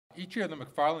Each year, the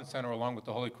McFarland Center, along with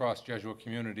the Holy Cross Jesuit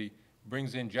community,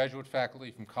 brings in Jesuit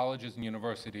faculty from colleges and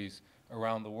universities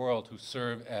around the world who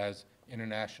serve as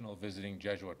International Visiting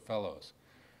Jesuit Fellows.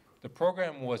 The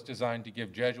program was designed to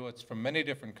give Jesuits from many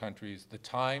different countries the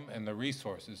time and the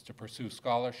resources to pursue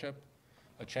scholarship,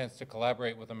 a chance to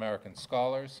collaborate with American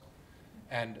scholars,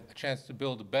 and a chance to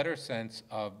build a better sense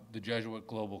of the Jesuit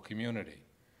global community.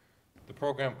 The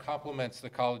program complements the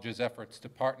college's efforts to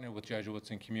partner with Jesuits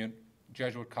and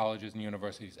Jesuit colleges and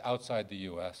universities outside the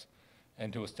U.S.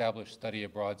 and to establish study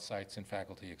abroad sites and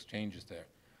faculty exchanges there.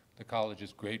 The college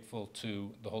is grateful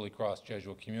to the Holy Cross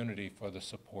Jesuit community for the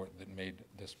support that made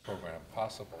this program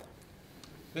possible.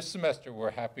 This semester,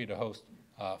 we're happy to host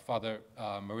Father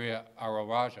Maria Arul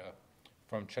Raja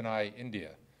from Chennai,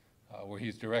 India, where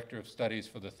he's Director of Studies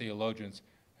for the Theologians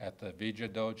at the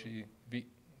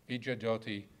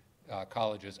Vidyajyoti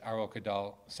College's Arul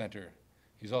Kadal Center.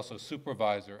 He's also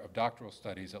supervisor of Doctoral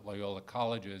Studies at Loyola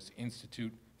College's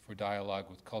Institute for Dialogue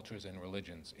with Cultures and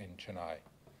Religions in Chennai.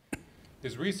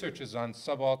 His research is on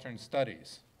subaltern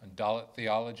studies, on Dalit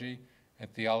theology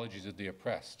and theologies of the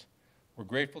oppressed. We're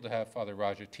grateful to have Father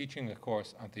Raja teaching a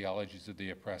course on theologies of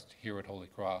the oppressed here at Holy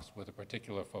Cross, with a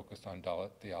particular focus on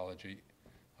Dalit theology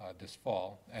this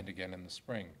fall and again in the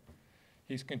spring.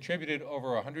 He's contributed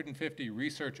over 150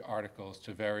 research articles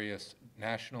to various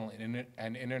national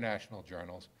and international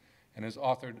journals, and has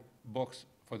authored books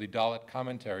for the Dalit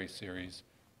commentary series,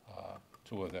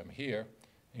 two of them here,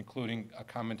 including a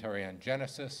commentary on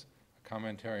Genesis, a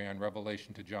commentary on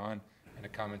Revelation to John, and a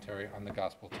commentary on the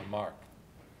Gospel to Mark.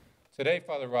 Today,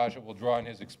 Father Raja will draw on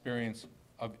his experience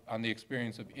on the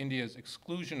experience of India's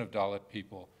exclusion of Dalit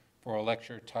people for a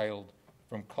lecture titled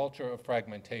From Culture of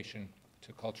Fragmentation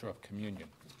to Culture of Communion.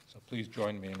 So please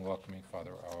join me in welcoming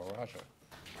Father Arul Raja.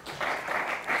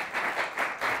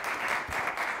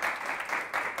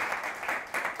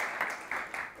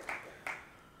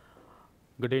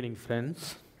 Good evening,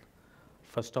 friends.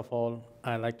 First of all,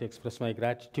 I'd like to express my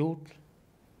gratitude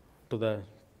to the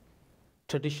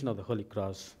tradition of the Holy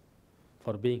Cross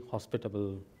for being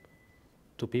hospitable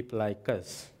to people like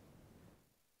us.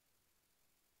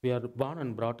 We are born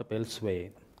and brought up elsewhere,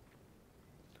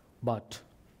 but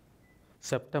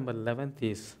September 11th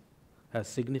is a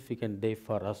significant day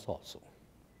for us also.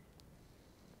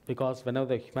 Because whenever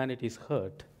the humanity is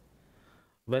hurt,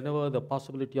 whenever the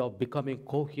possibility of becoming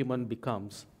co-human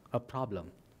becomes a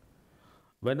problem,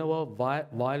 whenever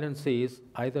violence is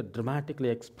either dramatically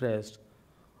expressed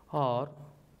or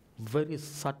very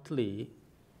subtly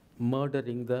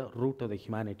murdering the root of the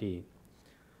humanity,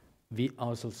 we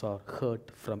ourselves are hurt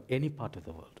from any part of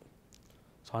the world.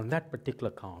 So on that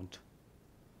particular count,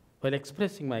 while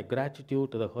expressing my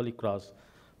gratitude to the Holy Cross,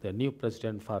 the new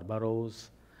president for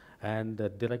Burroughs, and the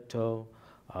director,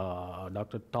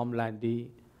 Dr. Tom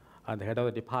Landy, and the head of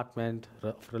the Department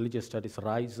of Religious Studies,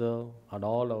 Reiser, and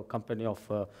all our company of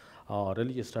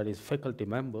religious studies faculty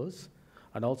members,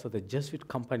 and also the Jesuit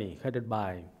company headed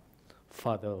by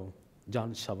Father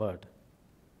John Shaward,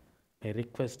 I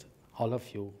request all of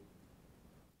you,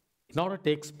 in order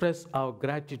to express our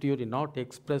gratitude, in order to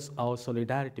express our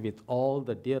solidarity with all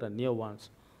the dear and near ones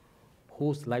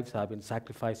whose lives have been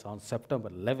sacrificed on September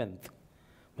 11th,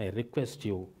 may I request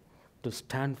you to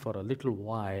stand for a little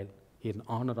while in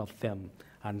honor of them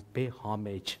and pay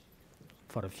homage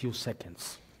for a few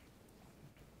seconds.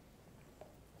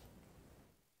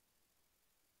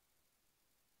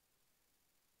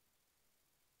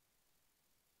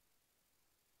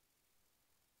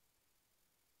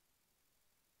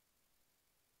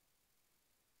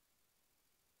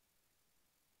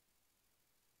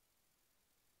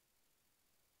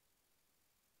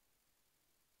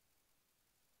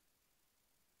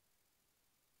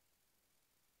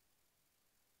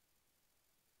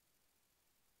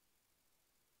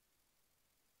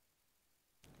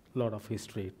 Lord of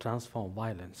history, transform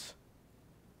violence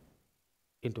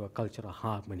into a culture of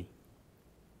harmony.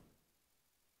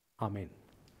 Amen.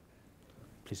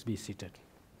 Please be seated.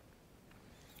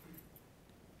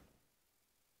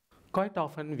 Quite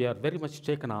often we are very much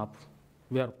taken up,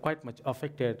 we are quite much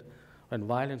affected when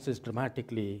violence is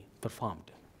dramatically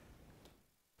performed.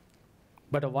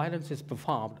 But a violence is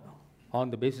performed on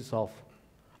the basis of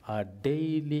a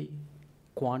daily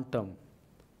quantum,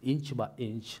 inch by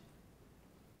inch,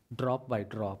 drop by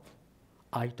drop,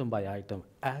 item by item,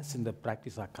 as in the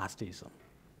practice of casteism.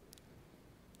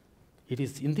 It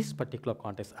is in this particular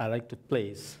context I like to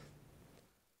place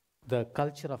the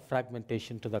culture of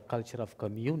fragmentation to the culture of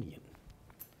communion.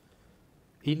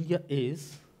 India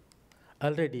is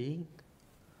already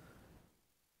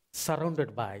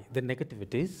surrounded by the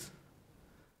negativities,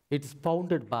 It is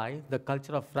bounded by the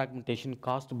culture of fragmentation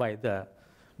caused by the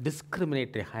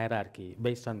discriminatory hierarchy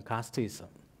based on casteism,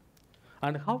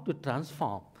 and how to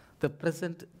transform the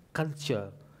present culture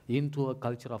into a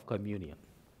culture of communion.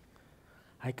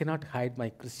 I cannot hide my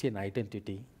Christian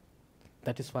identity.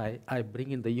 That is why I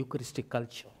bring in the Eucharistic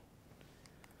culture.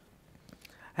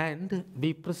 And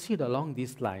we proceed along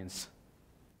these lines.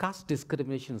 Caste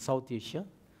discrimination in South Asia,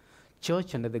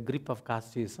 church under the grip of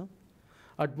casteism,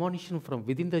 admonition from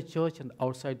within the church and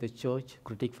outside the church,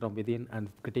 critique from within and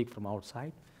critique from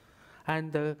outside,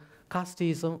 and the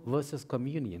casteism versus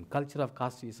communion, culture of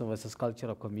casteism versus culture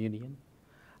of communion.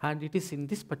 And it is in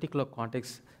this particular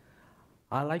context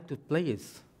I like to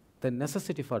place the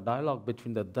necessity for dialogue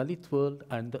between the Dalit world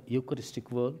and the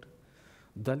Eucharistic world.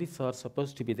 Dalits are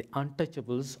supposed to be the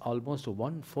untouchables, almost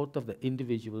 1/4 of the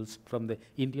individuals from the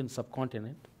Indian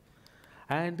subcontinent.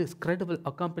 And this credible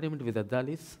accompaniment with the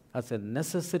Dalits as a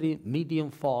necessary medium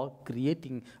for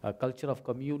creating a culture of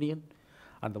communion,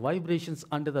 and the vibrations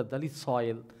under the Dalit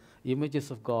soil,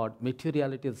 images of God,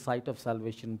 materiality, the site of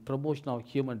salvation, promotion of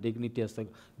human dignity as the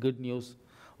good news,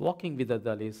 walking with the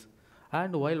Dalits,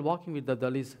 and while walking with the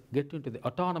Dalits, get into the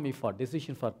autonomy for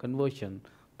decision for conversion,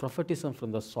 prophetism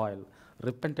from the soil,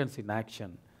 repentance in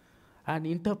action, and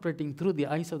interpreting through the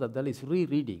eyes of the Dalits,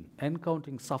 rereading,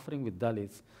 encountering suffering with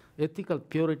Dalits, ethical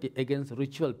purity against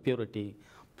ritual purity,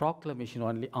 proclamation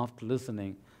only after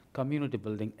listening, community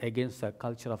building against the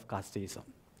culture of casteism.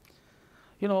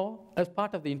 You know, as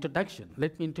part of the introduction,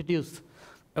 let me introduce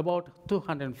about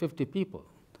 250 people.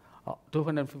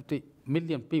 250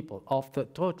 million people of the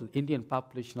total Indian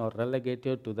population are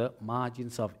relegated to the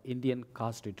margins of Indian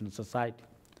caste-ridden society.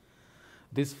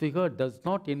 This figure does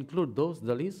not include those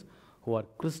Dalits who are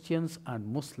Christians and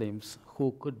Muslims,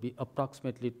 who could be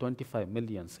approximately 25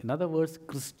 millions. In other words,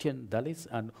 Christian Dalits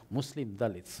and Muslim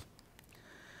Dalits.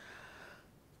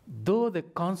 Though the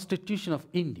Constitution of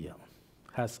India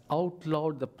has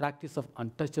outlawed the practice of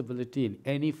untouchability in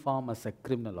any form as a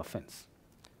criminal offense,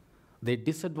 the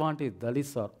disadvantaged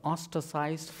Dalits are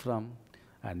ostracized from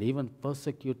and even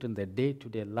persecuted in the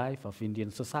day-to-day life of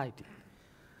Indian society.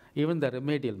 Even the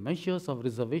remedial measures of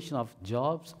reservation of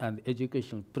jobs and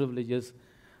educational privileges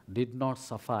did not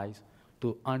suffice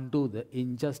to undo the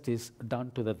injustice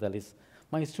done to the Dalits.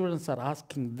 My students are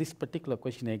asking this particular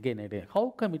question again and again.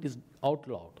 How come it is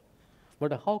outlawed?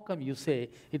 But how come you say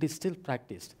it is still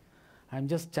practiced? I'm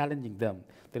just challenging them.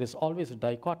 There is always a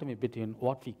dichotomy between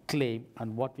what we claim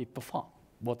and what we perform,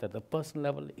 both at the personal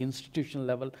level, institutional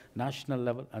level, national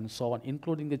level, and so on,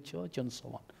 including the church and so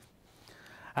on.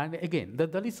 And again, the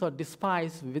Dalits are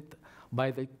despised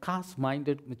by the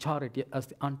caste-minded majority as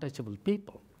the untouchable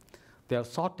people. They are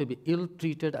sought to be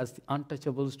ill-treated as the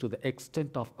untouchables to the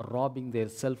extent of robbing their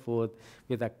self-worth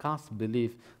with a caste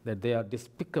belief that they are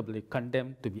despicably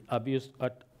condemned to be abused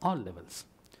at all levels.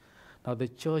 Now, the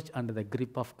church under the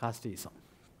grip of casteism.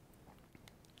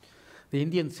 The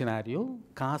Indian scenario,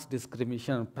 caste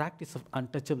discrimination and practice of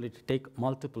untouchability take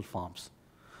multiple forms.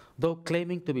 Though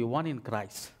claiming to be one in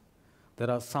Christ, there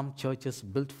are some churches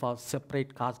built for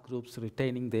separate caste groups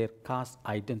retaining their caste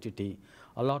identity,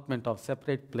 allotment of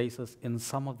separate places in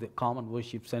some of the common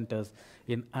worship centers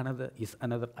in another is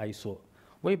another ISO.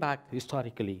 Way back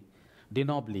historically, de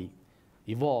Nobili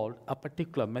evolved a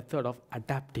particular method of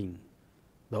adapting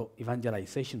the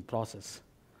evangelization process.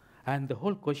 And the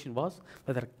whole question was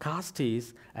whether caste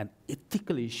is an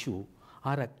ethical issue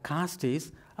or a caste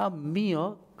is a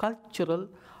mere cultural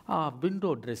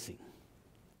window dressing.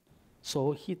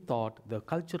 So he thought the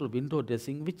cultural window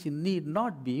dressing, which we need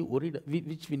not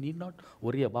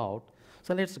worry about.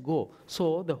 So let's go.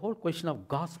 So the whole question of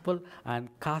gospel and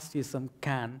casteism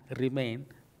can remain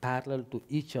parallel to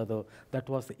each other. That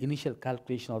was the initial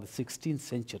calculation of the 16th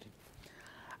century.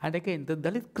 And again, the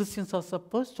Dalit Christians are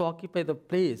supposed to occupy the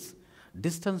place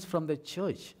distance from the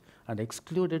church and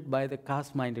excluded by the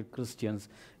caste-minded Christians.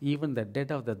 Even the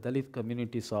dead of the Dalit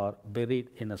communities are buried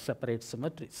in a separate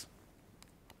cemeteries.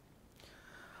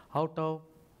 Out of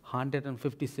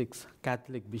 156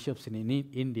 Catholic bishops in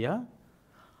India,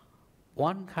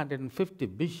 150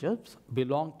 bishops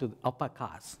belong to the upper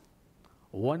caste.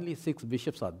 Only 6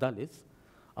 bishops are Dalits.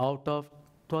 Out of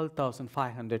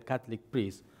 12,500 Catholic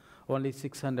priests, only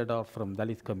 600 are from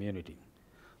Dalit community.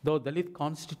 Though Dalit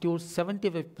constitutes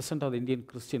 75% of the Indian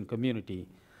Christian community,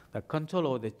 the control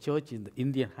over the church in the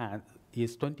Indian hand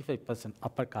is 25%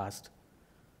 upper caste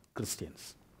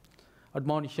Christians.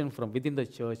 Admonition from within the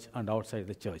church and outside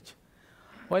the church.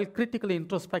 While critically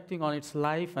introspecting on its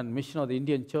life and mission of the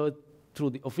Indian church through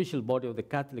the official body of the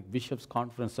Catholic Bishops'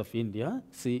 Conference of India,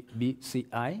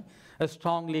 CBCI, has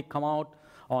strongly come out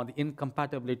on the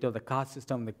incompatibility of the caste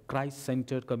system and the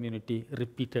Christ-centered community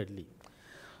repeatedly.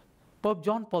 Pope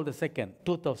John Paul II,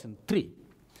 2003,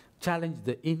 challenged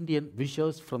the Indian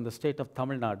bishops from the state of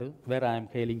Tamil Nadu, where I am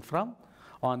hailing from,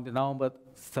 on the November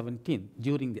 17th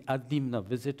during the Adimna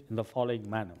visit in the following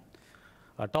manner.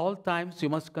 At all times, you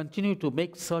must continue to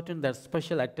make certain that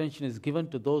special attention is given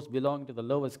to those belonging to the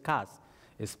lowest caste,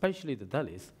 especially the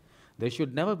Dalits. They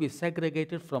should never be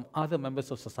segregated from other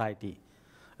members of society.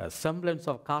 A semblance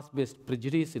of caste-based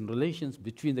prejudice in relations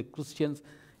between the Christians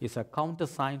is a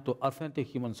countersign to authentic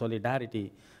human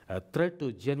solidarity, a threat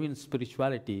to genuine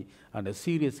spirituality, and a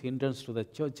serious hindrance to the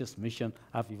Church's mission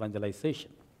of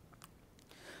evangelization.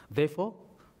 Therefore,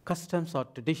 customs or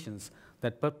traditions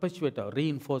that perpetuate or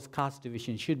reinforce caste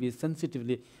division should be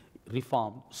sensitively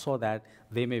reformed so that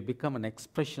they may become an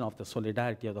expression of the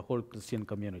solidarity of the whole Christian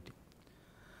community.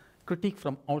 Critique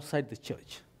from outside the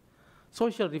Church.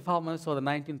 Social reformers of the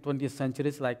 19th, 20th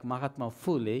centuries like Mahatma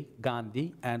Phule,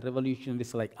 Gandhi, and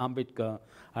revolutionaries like Ambedkar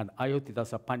and Ayodhya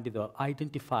Pandita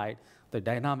identified the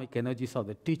dynamic energies of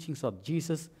the teachings of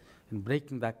Jesus in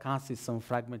breaking the caste system,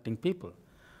 fragmenting people.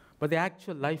 But the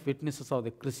actual life witnesses of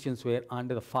the Christians were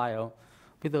under the fire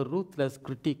with a ruthless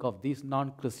critique of these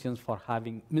non-Christians for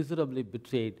having miserably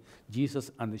betrayed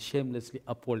Jesus and shamelessly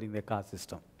upholding the caste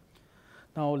system.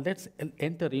 Now let's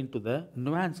enter into the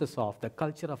nuances of the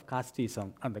culture of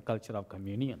casteism and the culture of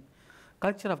communion.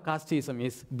 Culture of casteism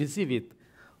is busy with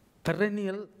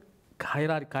perennial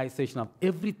hierarchization of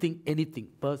everything, anything,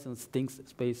 persons, things,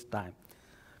 space, time.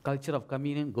 Culture of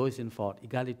communion goes in for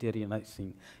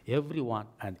egalitarianizing everyone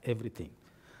and everything.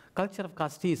 Culture of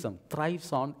casteism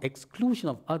thrives on exclusion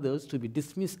of others to be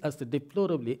dismissed as the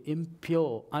deplorably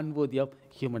impure, unworthy of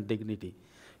human dignity.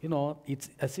 You know, it's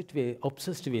as it were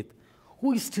obsessed with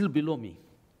who is still below me,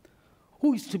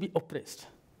 who is to be oppressed.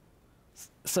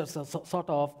 Sort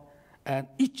of an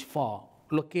itch for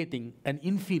locating an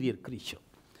inferior creature.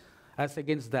 As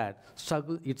against that,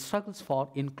 it struggles for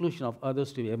inclusion of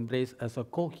others to be embraced as a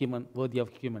co-human worthy of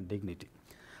human dignity.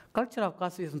 Culture of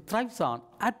casteism thrives on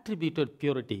attributed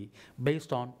purity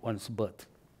based on one's birth.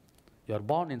 You're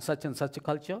born in such and such a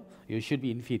culture, you should be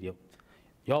inferior.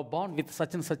 You're born with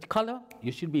such and such color,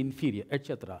 you should be inferior,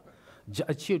 etc.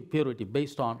 Achieved purity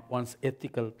based on one's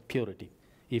ethical purity.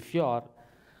 If you are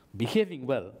behaving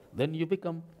well, then you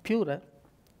become purer.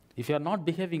 If you are not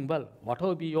behaving well,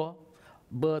 whatever be your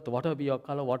birth, whatever be your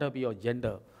color, whatever be your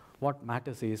gender, what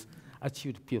matters is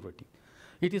achieved purity.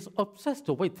 It is obsessed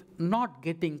with not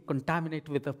getting contaminated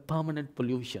with a permanent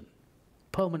pollution.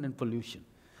 Permanent pollution.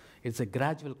 It's a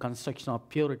gradual construction of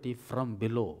purity from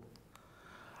below.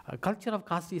 A culture of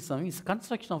casteism is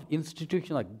construction of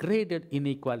institutions of graded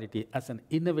inequality as an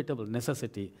inevitable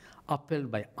necessity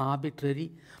upheld by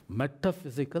arbitrary,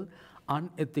 metaphysical,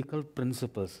 unethical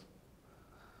principles.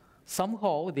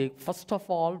 Somehow they first of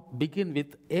all begin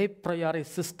with a priori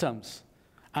systems,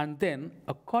 and then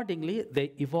accordingly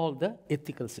they evolve the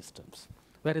ethical systems.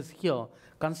 Whereas here,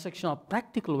 construction of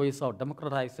practical ways of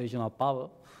democratization of power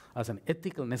as an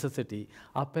ethical necessity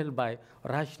upheld by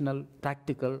rational,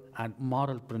 practical, and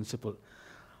moral principle.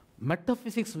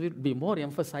 Metaphysics will be more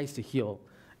emphasized here.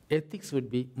 Ethics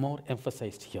would be more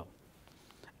emphasized here.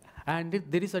 And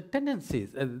there is a tendency,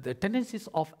 the tendencies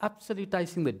of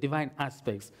absolutizing the divine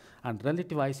aspects and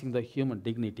relativizing the human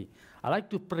dignity. I like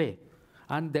to pray,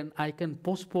 and then I can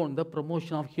postpone the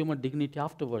promotion of human dignity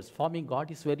afterwards. For me,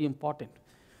 God is very important.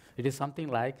 It is something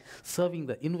like serving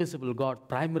the invisible God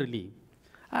primarily,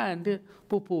 and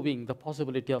poo-pooing the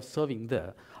possibility of serving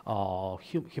the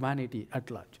humanity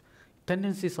at large.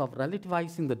 Tendencies of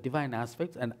relativizing the divine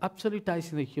aspects and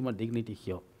absolutizing the human dignity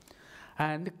here.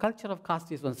 And the culture of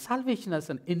casteism, salvation as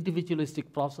an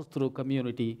individualistic process through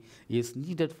community is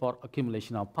needed for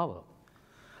accumulation of power.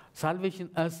 Salvation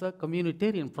as a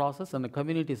communitarian process, and the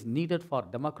community is needed for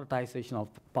democratization of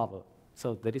power.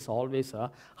 So there is always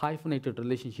a hyphenated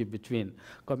relationship between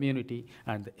community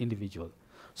and the individual.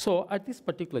 So at this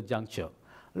particular juncture,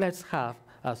 let's have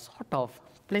a sort of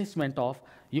placement of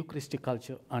Eucharistic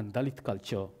culture and Dalit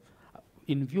culture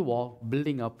in view of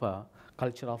building up a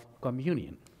culture of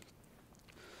communion.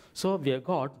 So we have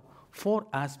got four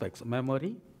aspects: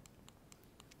 memory,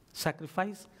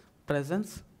 sacrifice,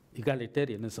 presence,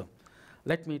 egalitarianism.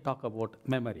 Let me talk about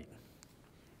memory.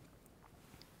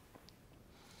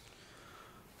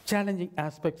 Challenging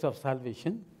aspects of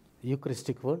salvation,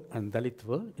 Eucharistic world and Dalit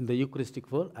world. In the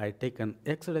Eucharistic world, I take an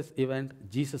Exodus event,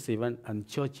 Jesus event, and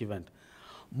church event.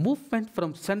 Movement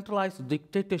from centralized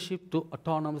dictatorship to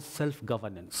autonomous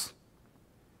self-governance.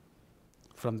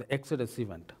 From the Exodus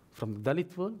event, from the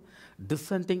Dalit world,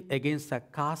 dissenting against a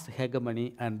caste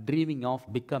hegemony and dreaming of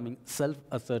becoming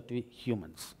self-assertive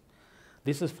humans.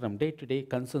 This is from day-to-day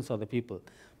concerns of the people.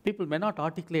 People may not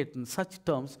articulate in such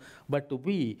terms, but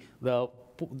we,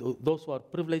 those who are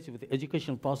privileged with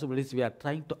educational possibilities, we are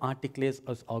trying to articulate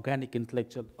as organic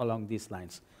intellectual along these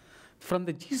lines. From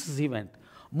the Jesus event,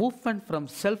 movement from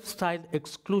self-styled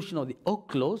exclusion of the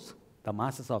outlaws, the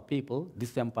masses of people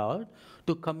disempowered,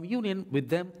 to communion with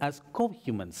them as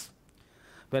co-humans.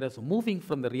 Whereas moving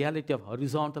from the reality of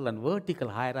horizontal and vertical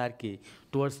hierarchy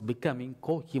towards becoming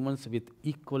co-humans with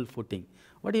equal footing.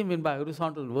 What do you mean by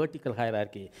horizontal and vertical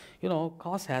hierarchy? You know,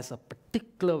 caste has a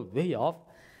particular way of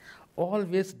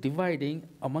always dividing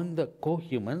among the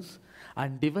co-humans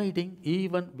and dividing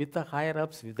even with the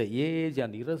higher-ups, with the age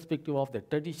and irrespective of the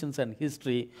traditions and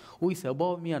history, who is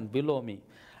above me and below me.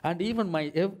 And even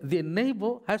the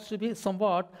neighbor has to be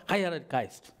somewhat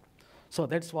hierarchized. So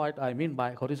that's what I mean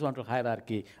by horizontal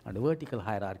hierarchy and vertical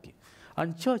hierarchy.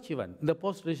 And church even, in the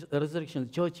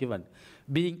post-resurrection church even,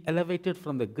 being elevated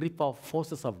from the grip of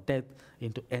forces of death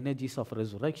into energies of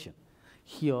resurrection.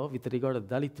 Here, with regard to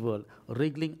the Dalit world,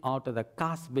 wriggling out of the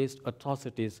caste-based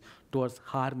atrocities towards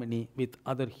harmony with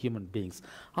other human beings.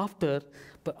 After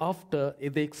the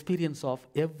experience of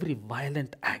every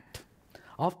violent act,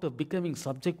 after becoming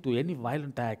subject to any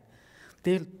violent act,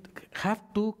 they'll have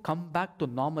to come back to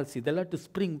normalcy. They'll have to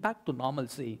spring back to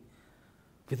normalcy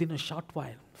within a short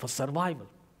while for survival.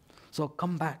 So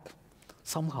come back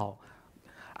somehow.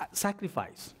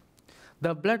 Sacrifice.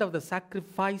 The blood of the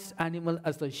sacrificed animal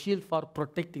as the shield for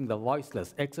protecting the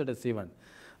voiceless, Exodus 7.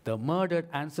 The murdered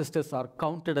ancestors are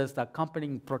counted as the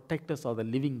accompanying protectors of the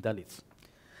living Dalits.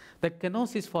 The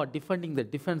kenosis for defending the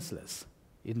defenseless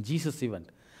in Jesus' event,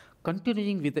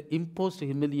 continuing with the imposed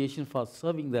humiliation for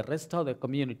serving the rest of the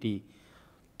community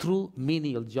through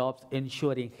menial jobs,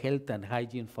 ensuring health and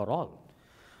hygiene for all.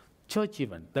 Church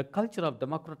event, the culture of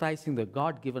democratizing the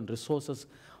God-given resources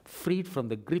freed from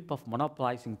the grip of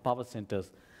monopolizing power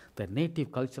centers, the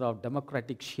native culture of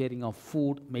democratic sharing of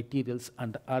food, materials,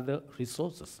 and other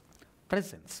resources.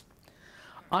 Presence.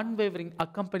 Unwavering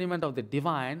accompaniment of the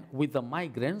divine with the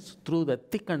migrants through the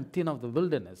thick and thin of the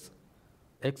wilderness.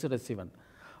 Exodus 7.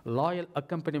 Loyal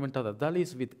accompaniment of the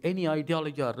Dalits with any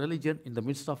ideology or religion in the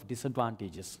midst of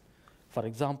disadvantages. For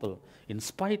example, in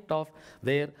spite of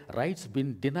their rights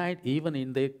being denied even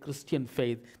in their Christian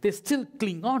faith, they still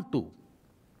cling on to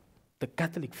the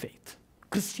Catholic faith,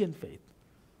 Christian faith.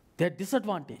 They are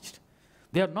disadvantaged.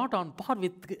 They are not on par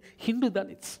with Hindu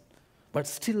Dalits, but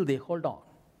still they hold on.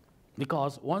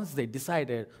 Because once they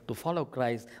decided to follow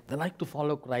Christ, they like to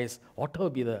follow Christ, whatever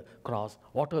be the cross,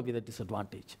 whatever be the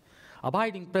disadvantage.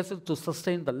 Abiding presence to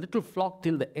sustain the little flock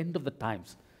till the end of the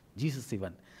times. Jesus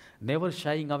even. Never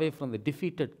shying away from the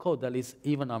defeated co-Dalits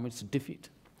even amidst defeat.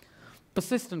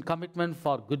 Persistent commitment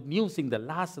for good news in the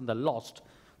last and the lost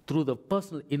through the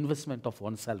personal investment of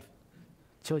oneself.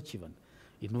 Church even.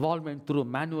 Involvement through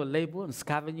manual labor and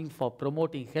scavenging for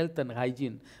promoting health and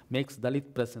hygiene makes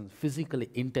Dalit presence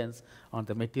physically intense on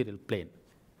the material plane.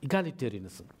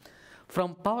 Egalitarianism.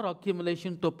 From power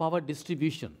accumulation to power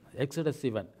distribution, Exodus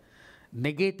 7,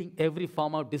 negating every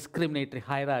form of discriminatory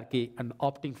hierarchy and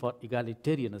opting for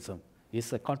egalitarianism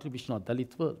is a contribution of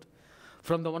Dalit world.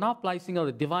 From the monopolizing of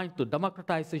the divine to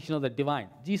democratization of the divine,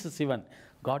 Jesus even,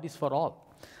 God is for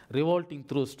all. Revolting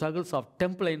through struggles of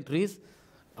temple entries,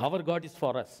 our God is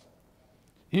for us.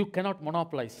 You cannot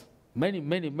monopolize many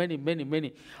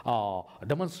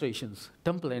demonstrations,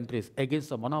 temple entries against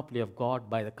the monopoly of God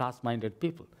by the caste-minded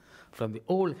people. From the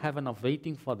old heaven of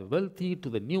waiting for the wealthy to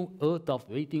the new earth of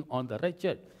waiting on the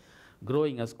wretched,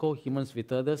 growing as co-humans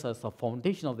with others as the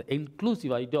foundation of the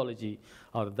inclusive ideology,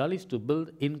 our Dalits to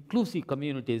build inclusive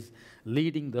communities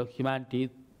leading the humanity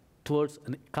towards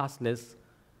a casteless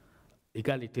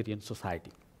egalitarian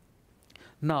society.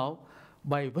 Now,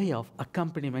 by way of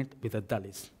accompaniment with the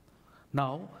Dalits.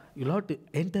 Now, you'll have to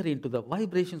enter into the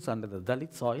vibrations under the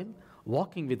Dalit soil,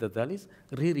 walking with the Dalits,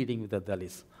 rereading with the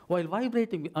Dalits. While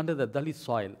vibrating under the Dalit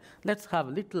soil, let's have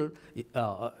a little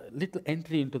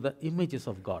entry into the images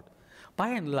of God. By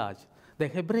and large, the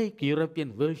Hebraic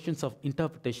European versions of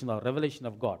interpretation or revelation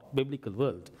of God, biblical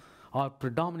world, are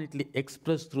predominantly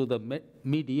expressed through the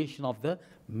mediation of the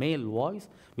male voice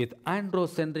with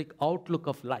androcentric outlook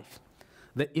of life.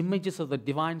 The images of the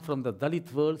divine from the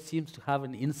Dalit world seems to have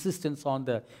an insistence on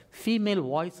the female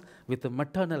voice with a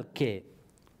maternal care,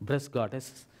 breast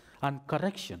goddesses, and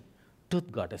correction,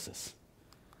 tooth goddesses.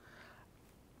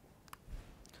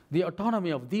 The autonomy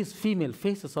of these female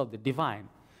faces of the divine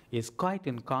is quite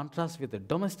in contrast with the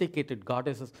domesticated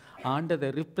goddesses under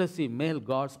the repressive male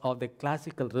gods of the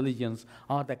classical religions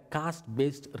or the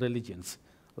caste-based religions,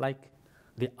 like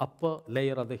the upper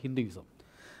layer of the Hinduism.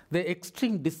 The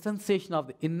extreme distanciation of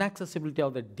the inaccessibility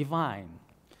of the divine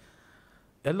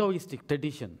Elohistic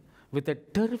tradition with the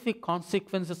terrific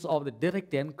consequences of the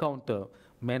direct encounter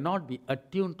may not be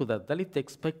attuned to the Dalit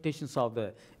expectations of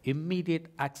the immediate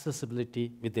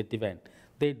accessibility with the divine.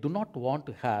 They do not want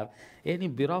to have any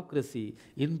bureaucracy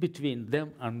in between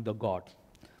them and the God.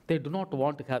 They do not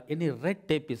want to have any red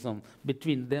tapeism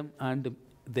between them and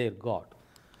their God.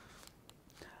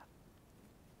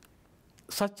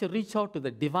 Such a reach out to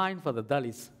the divine for the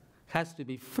Dalits has to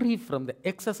be free from the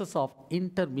excesses of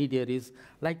intermediaries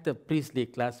like the priestly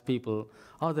class people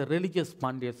or the religious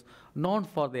pundits known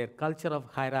for their culture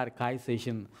of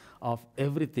hierarchization of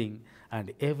everything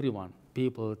and everyone,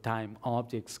 people, time,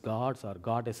 objects, gods or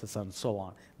goddesses and so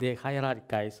on. They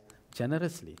hierarchize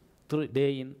generously through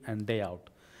day in and day out.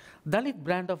 Dalit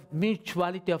brand of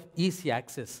mutuality of easy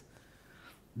access.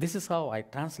 This is how I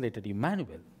translated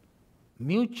Emmanuel.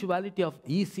 Mutuality of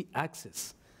easy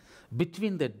access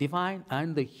between the divine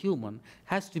and the human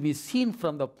has to be seen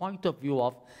from the point of view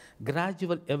of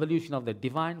gradual evolution of the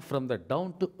divine from the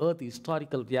down-to-earth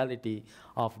historical reality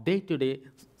of day-to-day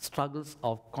struggles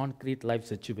of concrete life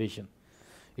situation.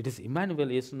 It is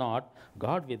Emmanuel is not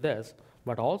God with us,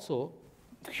 but also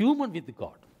human with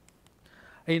God.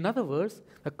 In other words,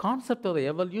 the concept of the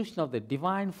evolution of the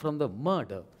divine from the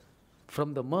murder,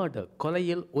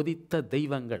 Kolayil Uditha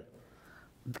Deivangal.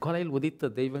 Kolayil Uditha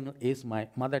Deivangal is my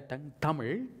mother tongue,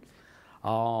 Tamil.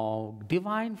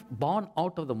 Divine born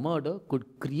out of the murder could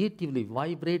creatively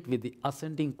vibrate with the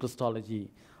ascending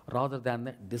Christology rather than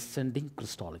the descending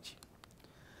Christology.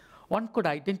 One could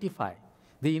identify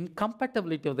the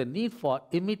incompatibility of the need for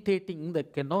imitating the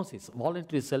kenosis,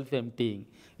 voluntary self-emptying,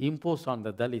 imposed on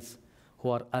the Dalits, who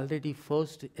are already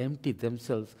forced to empty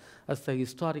themselves as the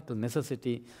historical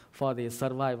necessity for their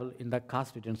survival in the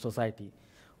caste-ridden society.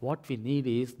 What we need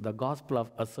is the gospel of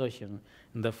assertion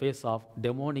in the face of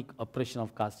demonic oppression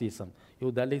of casteism.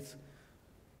 You Dalits,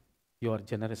 you are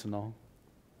generous now.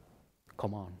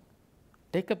 Come on.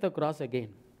 Take up the cross again.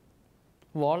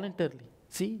 Voluntarily.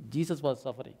 See, Jesus was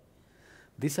suffering.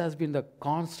 This has been the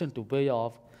constant way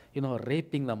of,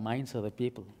 raping the minds of the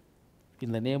people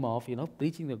in the name of,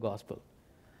 preaching the gospel.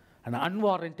 An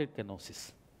unwarranted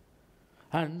kenosis.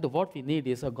 And what we need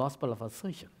is a gospel of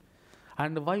assertion.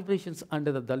 And vibrations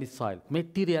under the Dalit soil,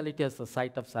 materiality as the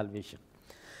site of salvation.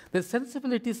 The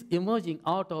sensibilities emerging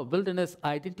out of wilderness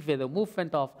identify the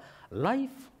movement of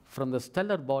life from the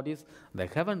stellar bodies, the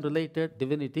heaven-related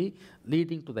divinity,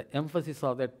 leading to the emphasis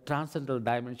of the transcendental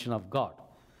dimension of God.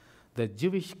 The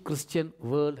Jewish Christian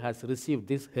world has received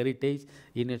this heritage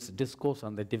in its discourse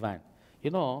on the divine.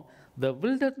 The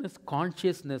wilderness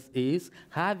consciousness is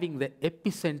having the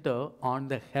epicenter on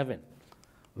the heaven,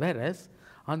 whereas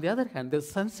on the other hand, the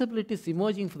sensibilities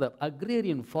emerging from the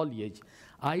agrarian foliage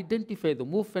identify the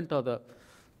movement of the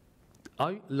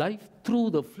life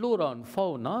through the flora and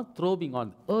fauna thriving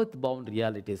on earthbound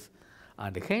realities.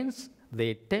 And hence,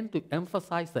 they tend to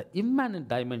emphasize the immanent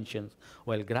dimensions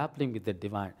while grappling with the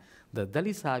divine. The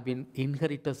Dalits have been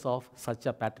inheritors of such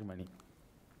a patrimony.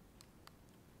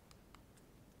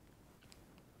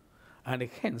 And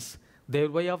hence, their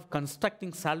way of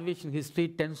constructing salvation history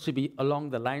tends to be along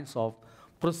the lines of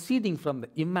proceeding from the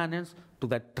immanence to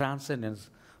the transcendence,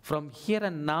 from here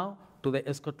and now to the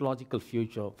eschatological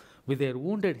future, with their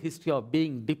wounded history of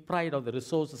being deprived of the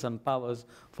resources and powers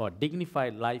for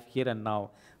dignified life here and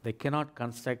now. They cannot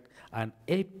construct an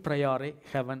a priori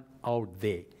heaven out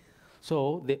there.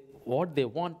 So what they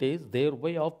want is their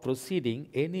way of proceeding.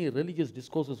 Any religious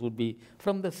discourses would be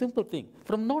from the simple thing,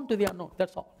 from known to the unknown,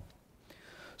 that's all.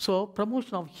 So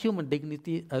promotion of human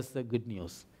dignity is the good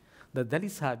news. The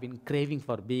Dalits have been craving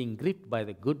for being gripped by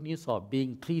the good news of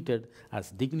being treated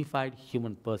as dignified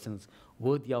human persons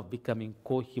worthy of becoming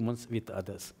co-humans with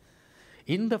others.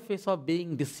 In the face of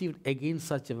being deceived against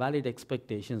such valid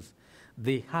expectations,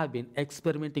 they have been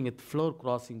experimenting with floor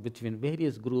crossing between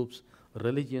various groups,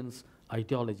 religions,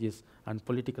 ideologies, and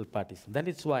political parties. That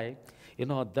is why,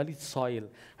 Dalit soil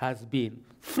has been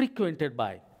frequented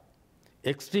by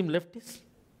extreme leftists,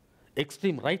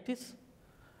 extreme rightists,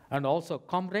 and also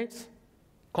comrades,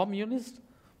 communists,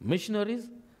 missionaries,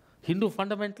 Hindu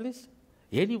fundamentalists,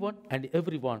 anyone and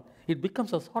everyone. It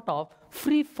becomes a sort of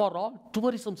free-for-all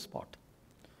tourism spot.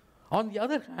 On the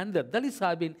other hand, the Dalits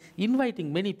have been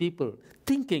inviting many people,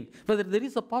 thinking whether there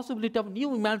is a possibility of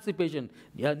new emancipation,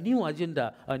 a new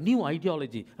agenda, a new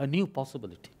ideology, a new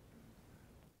possibility.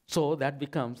 So that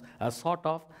becomes a sort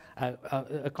of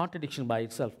a contradiction by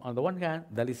itself. On the one hand,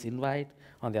 Dalits invite.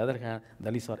 On the other hand,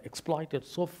 Dalits are exploited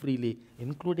so freely,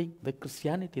 including the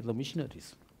Christianity, the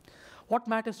missionaries. What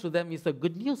matters to them is the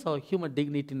good news of human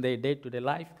dignity in their day-to-day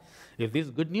life. If this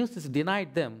good news is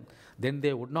denied them, then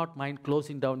they would not mind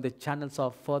closing down the channels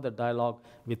of further dialogue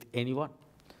with anyone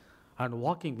and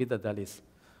walking with the Dalits.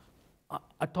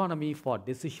 Autonomy for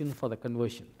decision for the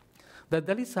conversion. The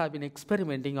Dalits have been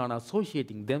experimenting on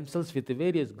associating themselves with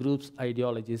various groups,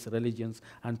 ideologies, religions,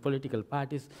 and political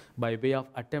parties by way of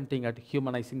attempting at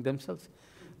humanizing themselves.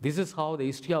 This is how the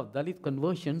history of Dalit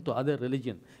conversion to other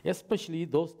religions, especially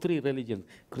those three religions,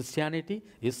 Christianity,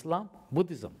 Islam,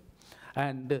 Buddhism,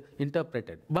 and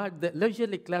interpreted. But the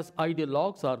leisurely class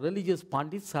ideologues or religious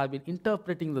pundits have been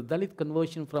interpreting the Dalit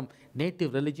conversion from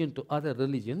native religion to other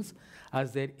religions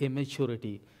as their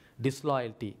immaturity,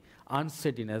 disloyalty,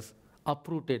 unsteadiness,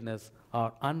 uprootedness,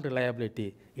 or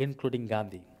unreliability, including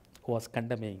Gandhi, who was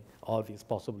condemning all these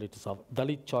possibilities of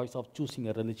Dalit choice of choosing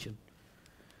a religion.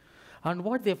 And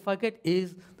what they forget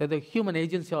is that the human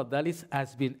agency of Dalits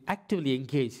has been actively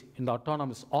engaged in the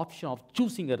autonomous option of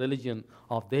choosing a religion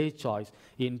of their choice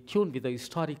in tune with the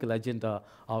historical agenda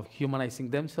of humanizing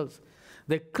themselves.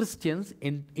 The Christians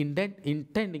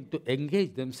intending to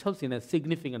engage themselves in a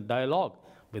significant dialogue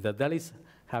with the Dalits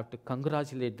have to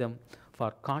congratulate them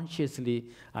for consciously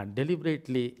and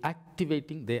deliberately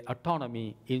activating their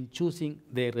autonomy in choosing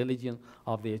their religion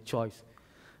of their choice.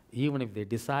 Even if they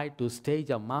decide to stage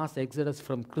a mass exodus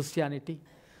from Christianity,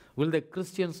 will the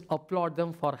Christians applaud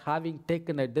them for having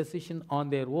taken a decision on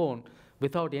their own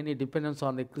without any dependence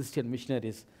on the Christian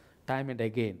missionaries? Time and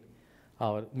again,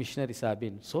 our missionaries have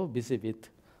been so busy with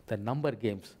the number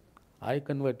games. I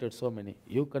converted so many,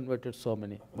 you converted so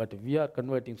many, but we are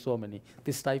converting so many.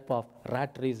 This type of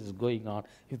rat race is going on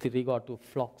with regard to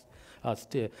flocks,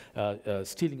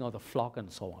 stealing of the flock and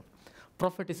so on.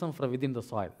 Prophetism from within the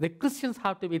soil. The Christians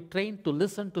have to be trained to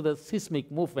listen to the seismic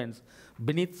movements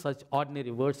beneath such ordinary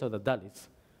words of the Dalits,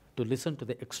 to listen to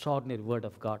the extraordinary word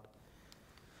of God.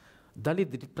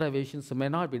 Dalit deprivations may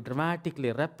not be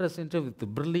dramatically represented with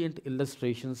brilliant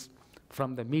illustrations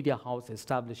from the media house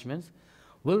establishments.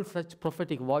 Will such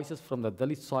prophetic voices from the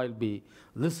Dalit soil be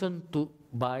listened to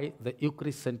by the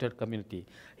Eucharist-centered community?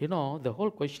 You know, the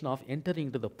whole question of entering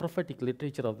into the prophetic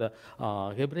literature of the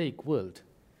Hebraic world,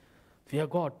 we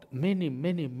have got many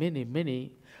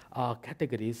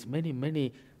categories,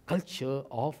 many culture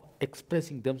of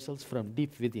expressing themselves from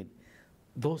deep within.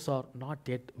 Those are not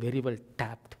yet very well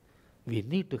tapped. We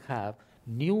need to have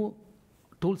new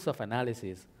tools of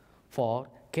analysis for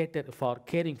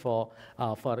caring for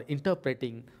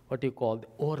interpreting what you call the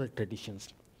oral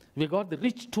traditions. We got the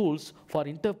rich tools for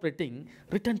interpreting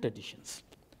written traditions,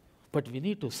 but we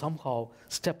need to somehow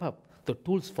step up the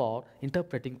tools for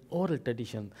interpreting oral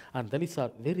tradition, and Dalits are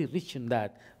very rich in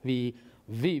that. We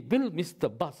will miss the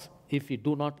bus if we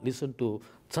do not listen to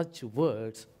such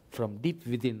words from deep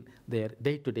within their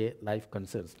day-to-day life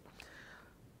concerns.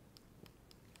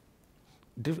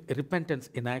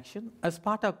 Repentance in action. As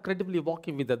part of credibly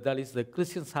walking with the Dalits, the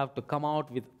Christians have to come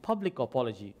out with public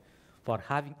apology for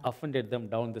having offended them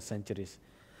down the centuries.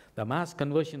 The mass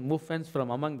conversion movements from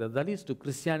among the Dalits to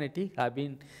Christianity have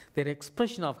been their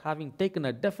expression of having taken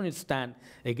a definite stand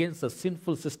against the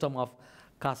sinful system of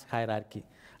caste hierarchy.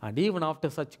 And even after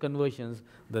such conversions,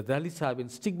 the Dalits have been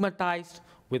stigmatized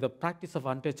with the practice of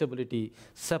untouchability,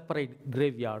 separate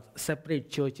graveyards, separate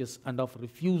churches, and of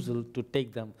refusal to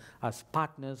take them as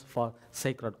partners for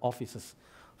sacred offices.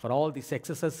 For all these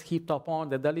excesses heaped upon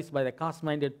the Dalits by the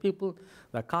caste-minded people,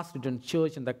 the caste-ridden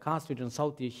church and the caste-ridden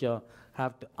South Asia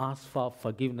have to ask for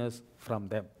forgiveness from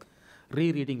them.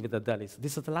 Rereading with the Dalits.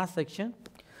 This is the last section.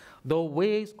 The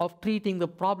ways of treating the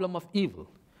problem of evil.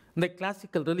 The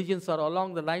classical religions are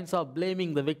along the lines of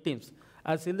blaming the victims,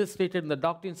 as illustrated in the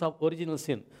doctrines of original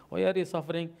sin. Why are you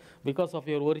suffering? Because of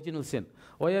your original sin.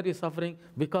 Why are you suffering?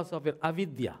 Because of your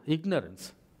avidya,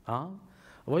 ignorance.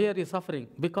 Why are you suffering?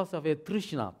 Because of a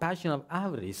trishna, passion of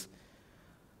avarice,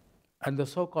 and the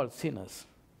so-called sinners.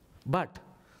 But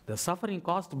the suffering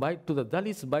caused to the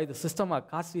Dalits by the system of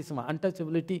casteism and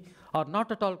untouchability are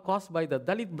not at all caused by the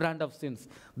Dalit brand of sins,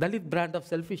 Dalit brand of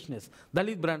selfishness,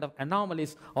 Dalit brand of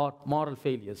anomalies or moral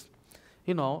failures.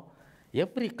 You know,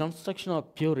 every construction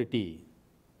of purity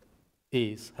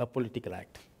is a political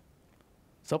act.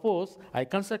 Suppose I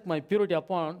construct my purity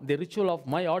upon the ritual of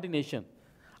my ordination.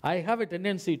 I have a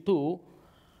tendency to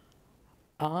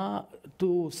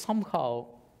somehow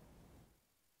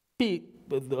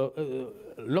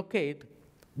locate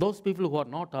those people who are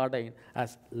not ordained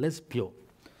as less pure.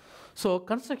 So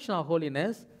construction of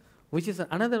holiness which is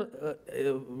another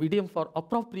idiom for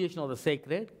appropriation of the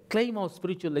sacred, claim of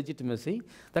spiritual legitimacy.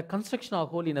 The construction of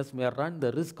holiness may run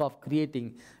the risk of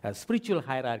creating a spiritual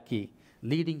hierarchy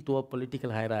leading to a political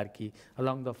hierarchy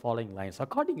along the following lines.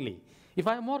 Accordingly, if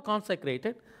I am more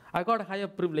consecrated, I got higher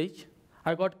privilege,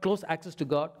 I got close access to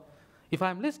God. If I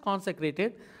am less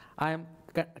consecrated, I am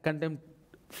condemned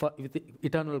with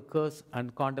eternal curse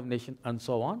and condemnation and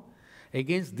so on.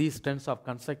 Against these trends of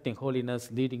constructing holiness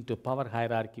leading to power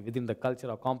hierarchy within the culture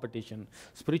of competition,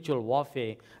 spiritual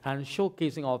warfare, and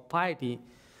showcasing of piety,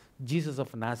 Jesus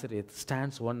of Nazareth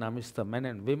stands one amidst the men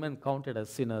and women counted as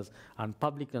sinners and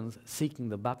publicans seeking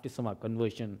the baptism of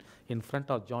conversion in front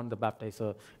of John the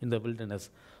Baptizer in the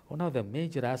wilderness. One of the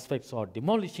major aspects of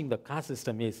demolishing the caste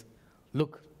system is,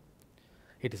 look,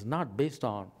 it is not based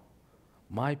on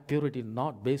my purity,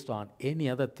 not based on any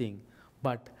other thing,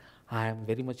 but I am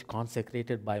very much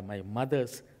consecrated by my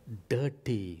mother's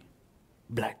dirty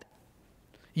blood.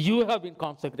 You have been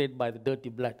consecrated by the dirty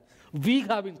blood. We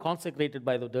have been consecrated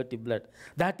by the dirty blood.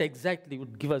 That exactly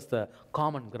would give us the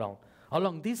common ground.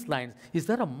 Along these lines, is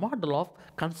there a model of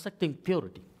constructing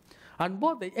purity? And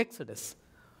both the Exodus,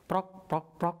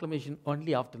 proclamation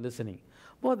only after listening,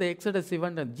 both the Exodus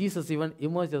event and Jesus event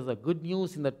emerge as the good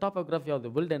news in the topography of the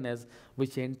wilderness,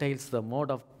 which entails the mode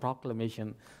of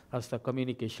proclamation as the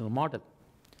communication model.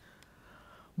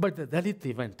 But the Dalit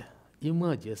event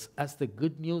emerges as the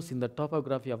good news in the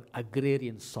topography of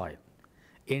agrarian soil,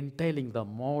 entailing the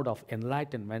mode of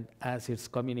enlightenment as its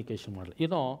communication model. You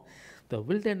know, the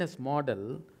wilderness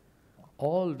model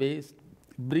always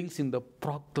brings in the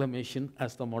proclamation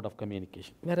as the mode of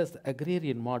communication, whereas the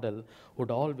agrarian model would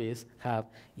always have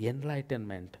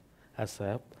enlightenment as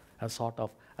a sort of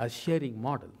a sharing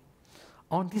model.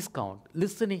 On this count,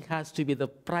 listening has to be the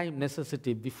prime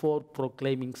necessity before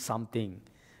proclaiming something.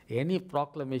 Any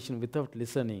proclamation without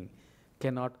listening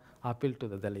cannot appeal to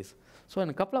the Dalits. So in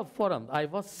a couple of forums, I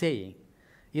was saying,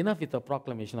 enough with the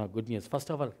proclamation of good news. First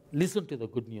of all, listen to the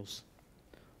good news.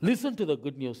 Listen to the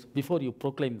good news before you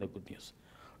proclaim the good news.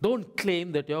 Don't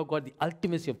claim that you have got the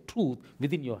ultimacy of truth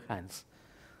within your hands.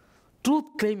 Truth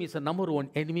claim is the number one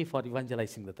enemy for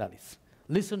evangelizing the Dalits.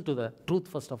 Listen to the truth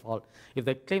first of all. If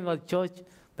they claim of the church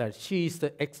that she is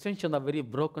the extension of a very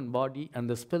broken body and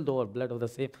the spilled over blood of the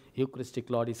same Eucharistic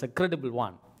Lord is a credible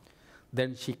one,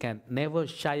 then she can never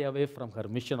shy away from her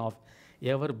mission of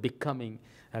ever becoming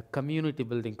a community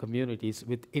building communities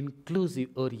with inclusive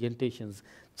orientations,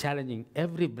 challenging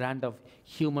every brand of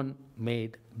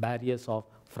human-made barriers of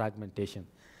fragmentation.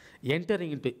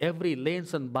 Entering into every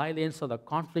lanes and by-lanes of the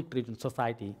conflict-ridden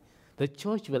society, the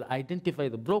church will identify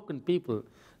the broken people,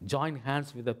 join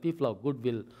hands with the people of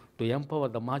goodwill to empower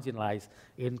the marginalized,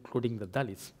 including the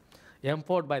Dalits.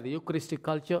 Empowered by the Eucharistic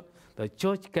culture, the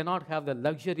church cannot have the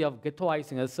luxury of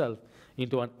ghettoizing herself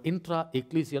into an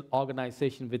intra-ecclesial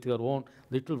organization with her own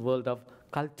little world of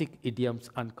cultic idioms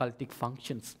and cultic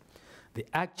functions. The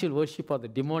actual worship of the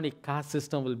demonic caste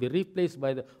system will be replaced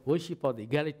by the worship of the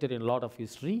egalitarian Lord of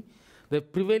history. The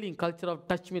prevailing culture of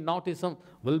touch-me-noutism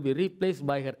will be replaced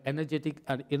by her energetic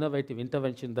and innovative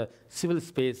intervention in the civil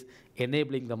space,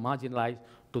 enabling the marginalized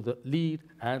to lead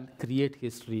and create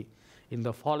history. In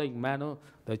the following manner,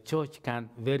 the church can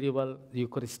very well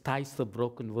Eucharistize the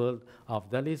broken world of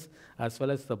Dalits as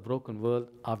well as the broken world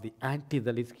of the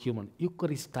anti-Dalit human.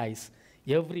 Eucharistize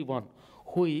everyone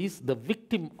who is the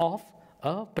victim of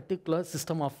a particular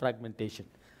system of fragmentation.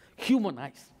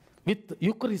 Humanize, with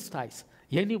Eucharistize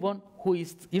anyone who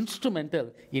is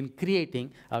instrumental in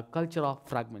creating a culture of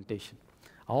fragmentation.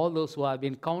 All those who have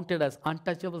been counted as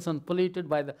untouchables and polluted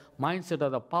by the mindset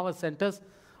of the power centers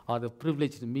are the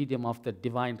privileged medium of the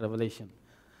divine revelation.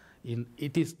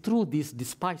 It is through these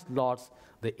despised lords,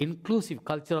 the inclusive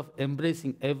culture of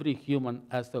embracing every human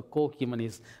as the co-human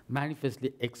is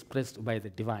manifestly expressed by the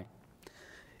divine.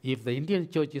 If the Indian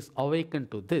church is awakened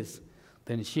to this,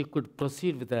 then she could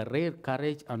proceed with a rare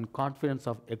courage and confidence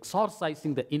of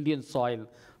exorcising the Indian soil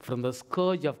from the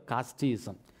scourge of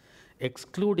casteism,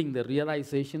 excluding the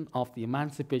realization of the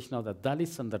emancipation of the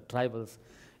Dalits and the tribals.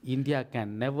 India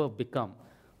can never become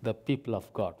the people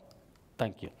of God.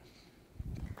 Thank you.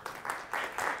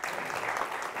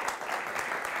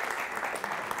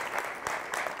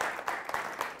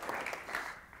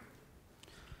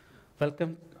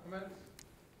 Welcome.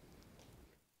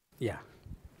 Yeah.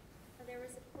 There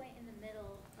was a point in the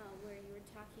middle where you were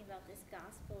talking about this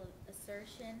gospel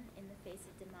assertion in the face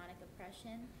of demonic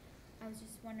oppression. I was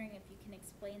just wondering if you can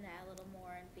explain that a little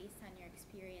more, and based on your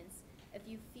experience, if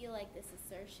you feel like this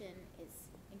assertion is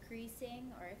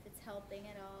increasing, or if it's helping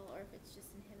at all, or if it's just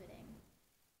inhibiting.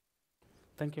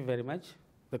 Thank you very much.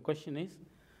 The question is,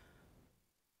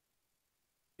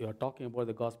 you are talking about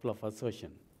the gospel of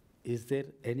assertion. Is there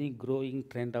any growing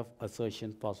trend of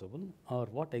assertion possible? Or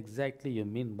what exactly you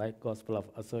mean by gospel of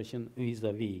assertion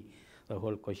vis-a-vis the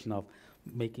whole question of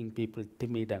making people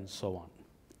timid and so on?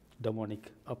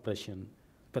 Demonic oppression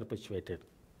perpetuated.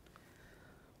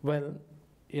 Well,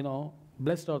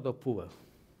 blessed are the poor.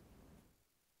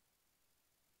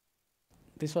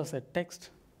 This was a text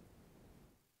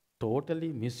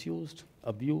totally misused,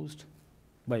 abused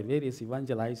by various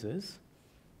evangelizers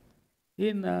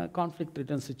in a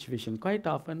conflict-ridden situation. Quite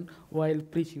often, while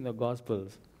preaching the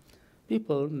Gospels,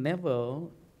 people never,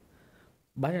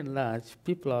 by and large,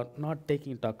 people are not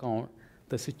taking into account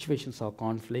the situations of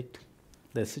conflict,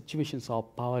 the situations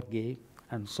of power game,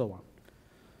 and so on.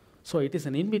 So it is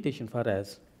an invitation for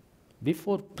us,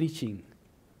 before preaching,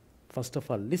 first of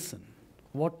all, listen.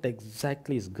 What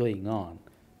exactly is going on?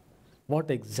 What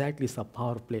exactly is the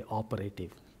power play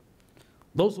operative?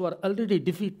 Those who are already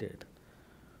defeated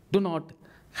do not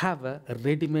have a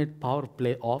ready-made power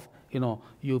play of,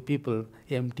 you people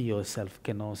empty yourself,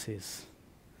 kenosis.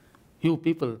 You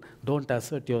people don't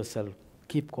assert yourself,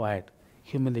 keep quiet,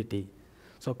 humility.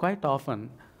 So quite often,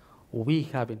 we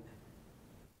have been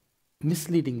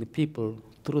misleading the people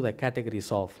through the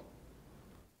categories of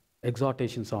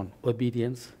exhortations on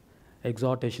obedience,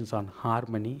 exhortations on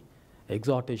harmony,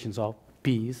 exhortations of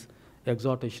peace,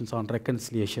 exhortations on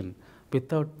reconciliation,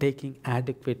 without taking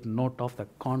adequate note of the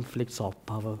conflicts of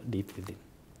power deep within.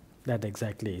 That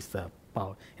exactly is the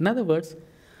power. In other words,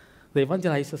 the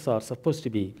evangelizers are supposed to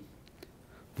be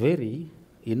very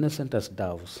innocent as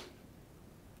doves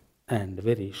and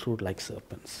very shrewd like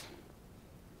serpents.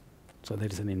 So there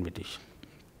is an invitation.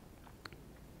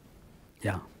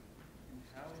 Yeah. And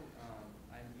how,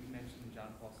 you mentioned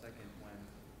John Paul II when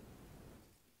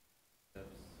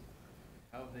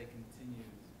how they continued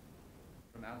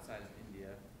from outside of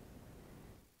India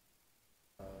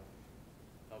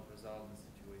help resolve the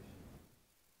situation.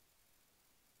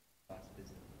 Last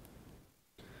visit.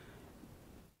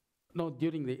 No,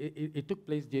 it took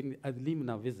place during the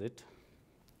Adlimina visit.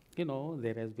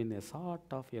 There has been a sort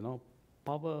of,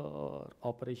 power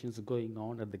operations going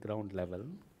on at the ground level.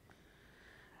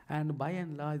 And by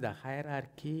and large, the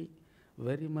hierarchy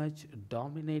very much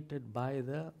dominated by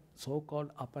the so-called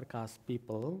upper caste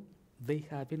people. They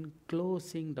have been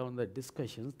closing down the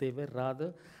discussions. They were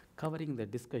rather covering the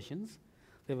discussions.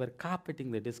 They were carpeting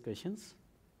the discussions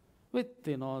with,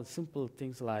 simple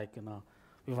things like,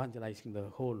 evangelizing the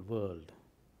whole world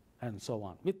and so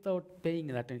on, without paying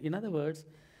attention. In other words,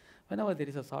 whenever there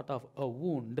is a sort of a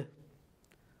wound,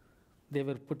 they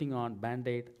were putting on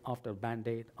Band-Aid after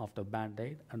Band-Aid after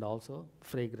Band-Aid, and also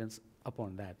fragrance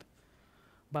upon that.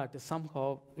 But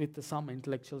somehow, with some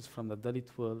intellectuals from the Dalit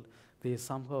world, they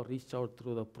somehow reached out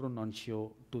through the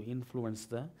Pro-Nuncio to influence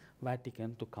the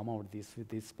Vatican to come out with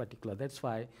this particular. That's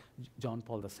why John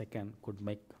Paul II could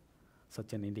make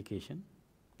such an indication.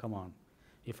 Come on,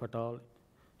 if at all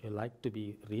you like to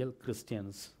be real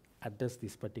Christians, address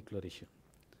this particular issue.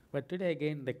 But today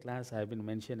again, the class I've been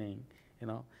mentioning,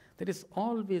 there is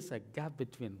always a gap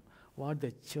between what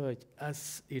the church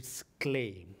as its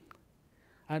claim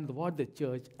and what the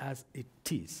church as it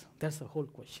is. That's the whole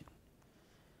question.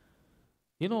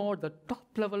 The top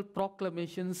level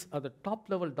proclamations or the top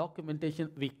level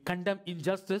documentation, we condemn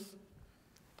injustice,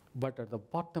 but at the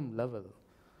bottom level,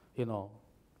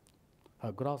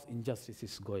 a gross injustice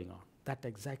is going on. That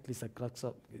exactly is the crux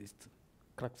of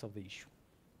the issue.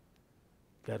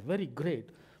 We are very great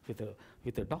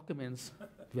with the documents.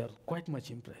 We are quite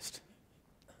much impressed.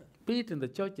 Be it in the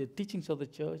church, the teachings of the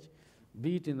church,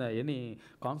 be it in any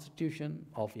constitution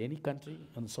of any country,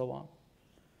 and so on.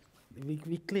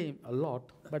 We claim a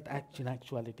lot, but in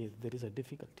actuality, there is a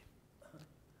difficulty.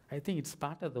 I think it's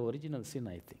part of the original sin,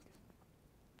 I think.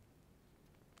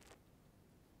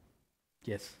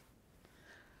 Yes.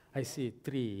 I see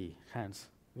 3 hands.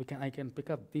 I can pick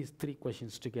up these 3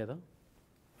 questions together.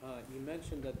 You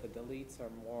mentioned that the Dalits are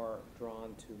more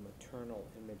drawn to maternal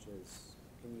images.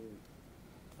 Can you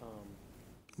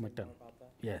say more about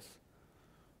that? Yes.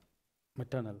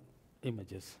 Maternal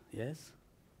images. Yes.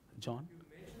 John? You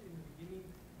mentioned in the beginning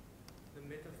the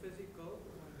metaphysical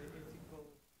and the ethical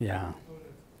Yeah.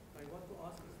 components. I want to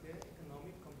ask, is there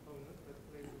economic component that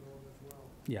plays a role as well?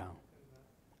 Yeah.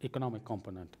 Economic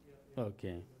component. Yeah.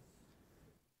 Okay.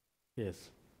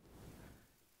 Yes.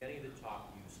 Beginning of the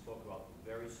talk, you spoke about the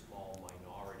very small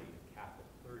minority of Catholic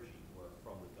clergy who are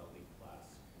from the Dalit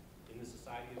class. In the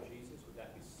Society of Jesus, would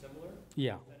that be similar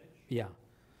Yeah. percentage? Yeah.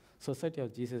 Society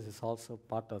of Jesus is also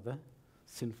part of the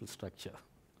sinful structure.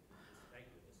 Thank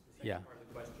you. The Yeah. second part of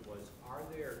the question was, are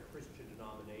there Christian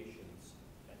denominations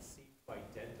that seem to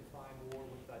identify more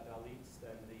with the Dalits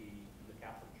than the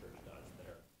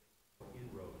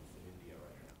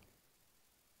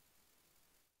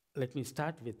let me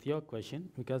start with your question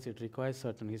because it requires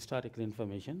certain historical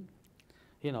information.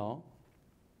 You know,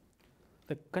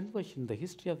 the conversion, the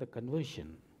history of the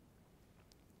conversion,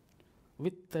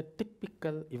 with the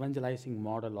typical evangelizing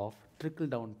model of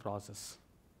trickle-down process.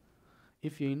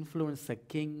 If you influence a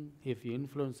king, if you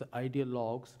influence the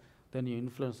ideologues, then you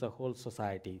influence the whole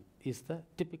society, is the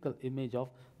typical image of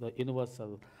the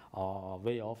universal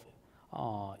way of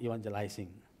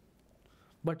evangelizing.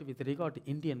 But with regard to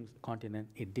Indian continent,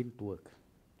 it didn't work.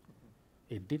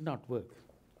 It did not work.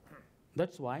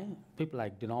 That's why people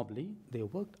like Denobly, they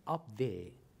worked up there,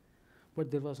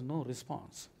 but there was no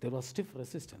response. There was stiff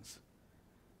resistance.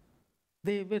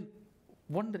 They were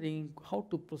wondering how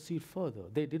to proceed further.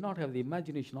 They did not have the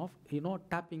imagination of,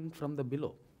 tapping from the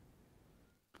below.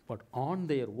 But on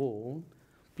their own,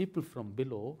 people from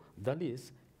below, Dalits,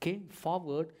 came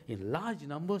forward in large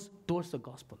numbers towards the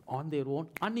gospel, on their own,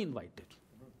 uninvited.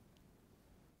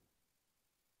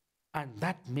 And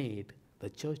that made the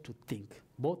church to think,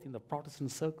 both in the Protestant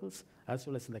circles as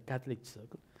well as in the Catholic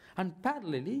circle. And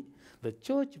parallelly, the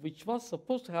church, which was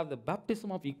supposed to have the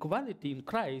baptism of equality in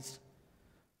Christ,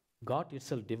 got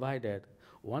itself divided.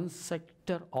 One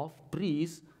sector of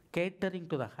priests catering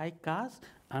to the high caste,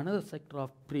 another sector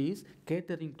of priests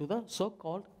catering to the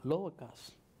so-called lower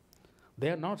caste. They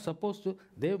are not supposed to,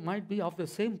 they might be of the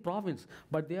same province,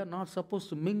 but they are not supposed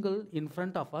to mingle in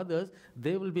front of others.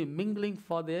 They will be mingling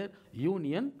for their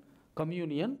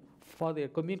communion, for their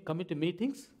committee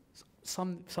meetings,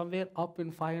 somewhere up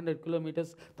in 500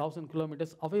 kilometers, 1,000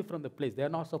 kilometers away from the place. They are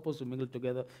not supposed to mingle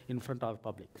together in front of the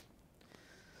public.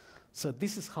 So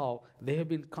this is how they have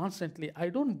been constantly, I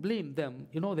don't blame them,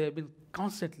 they have been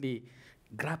constantly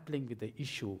grappling with the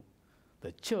issue.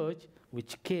 The church,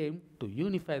 which came to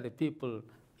unify the people,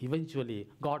 eventually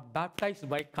got baptized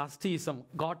by casteism,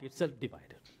 got itself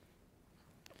divided.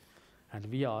 And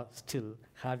we are still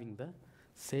having the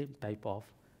same type of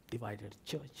divided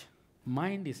church.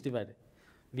 Mind is divided.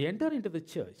 We enter into the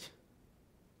church,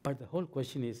 but the whole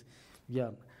question is, we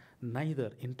are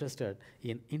neither interested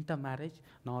in intermarriage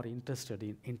nor interested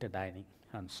in interdining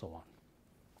and so on.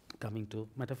 Coming to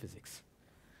metaphysics.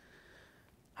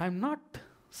 I'm not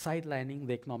sidelining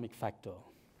the economic factor.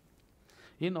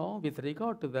 With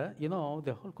regard to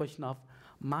the whole question of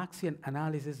Marxian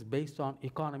analysis based on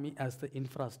economy as the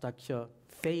infrastructure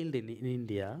failed in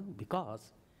India,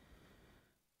 because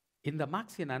in the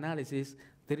Marxian analysis,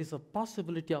 there is a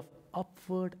possibility of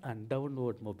upward and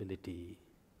downward mobility.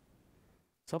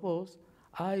 Suppose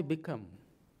I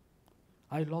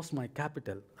lost my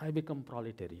capital, I become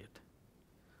proletariat.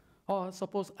 Or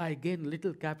suppose I gain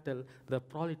little capital, the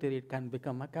proletariat can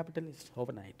become a capitalist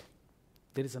overnight.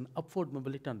 There is an upward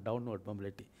mobility and downward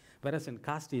mobility. Whereas in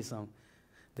casteism,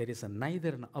 there is neither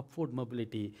an upward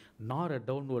mobility nor a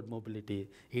downward mobility.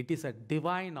 It is a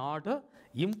divine order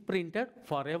imprinted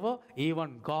forever.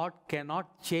 Even God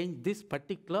cannot change this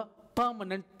particular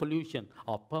permanent pollution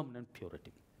or permanent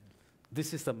purity.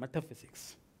 This is the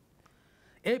metaphysics.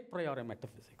 A priori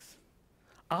metaphysics.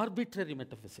 Arbitrary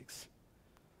metaphysics.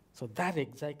 So that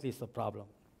exactly is the problem.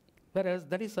 Whereas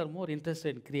Dalits are more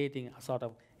interested in creating a sort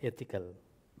of ethical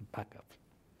backup.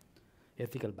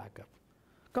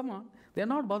 Come on, they're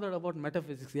not bothered about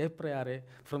metaphysics a priori,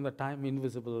 from the time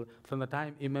invisible, from the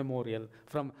time immemorial,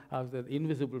 from the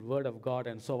invisible word of God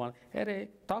and so on. Hey,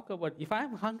 talk about, if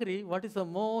I'm hungry, what is the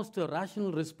most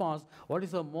rational response? What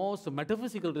is the most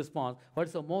metaphysical response? What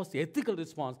is the most ethical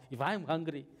response? If I'm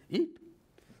hungry, eat.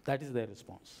 That is their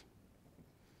response.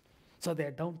 So they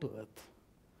are down to earth.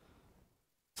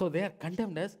 So they are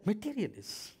condemned as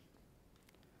materialists.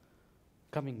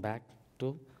 Coming back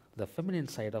to the feminine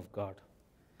side of God.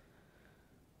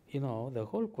 The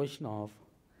whole question of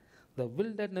the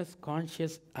wilderness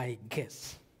conscious, I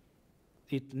guess,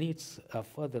 it needs a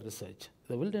further research.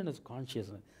 The wilderness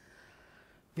consciousness,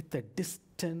 with a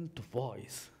distant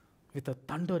voice, with a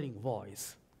thundering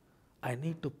voice, I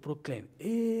need to proclaim,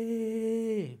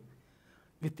 hey,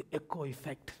 with the echo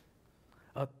effect.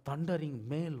 A thundering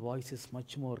male voice is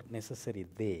much more necessary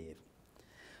there.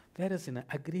 Whereas in an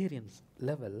agrarian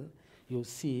level, you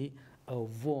see a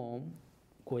worm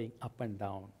going up and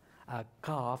down, a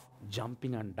calf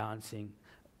jumping and dancing,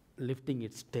 lifting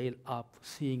its tail up,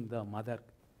 seeing the mother,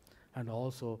 and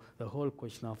also the whole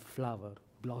question of flower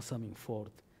blossoming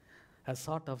forth, a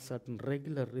sort of certain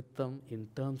regular rhythm in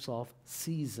terms of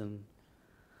season.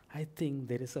 I think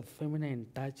there is a feminine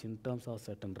touch in terms of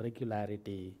certain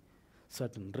regularity,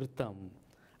 certain rhythm,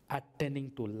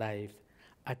 attending to life,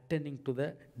 attending to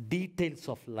the details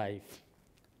of life,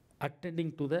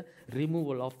 attending to the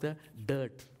removal of the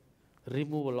dirt,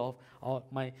 removal of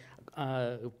my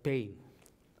pain,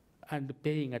 and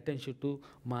paying attention to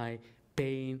my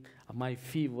pain, my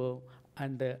fever,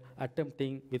 and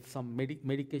attempting with some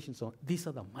medication. So these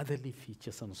are the motherly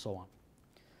features and so on.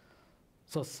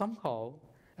 So somehow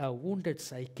a wounded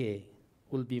psyche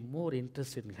will be more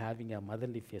interested in having a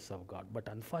motherly face of God. But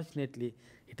unfortunately,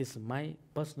 it is my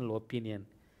personal opinion,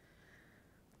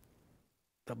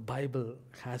 the Bible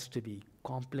has to be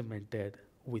complemented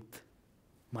with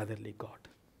motherly God.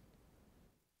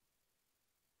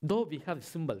 Though we have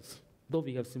symbols,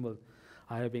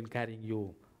 I have been carrying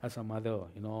you as a mother,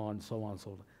 and so on and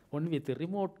so on. Only with the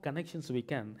remote connections we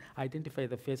can identify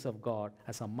the face of God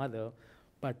as a mother,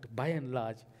 but by and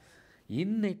large,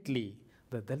 innately,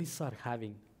 the Dalits are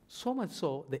having, so much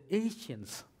so, the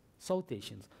Asians, South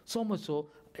Asians, so much so,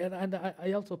 and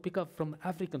I also pick up from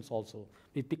Africans also,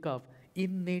 we pick up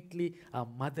innately a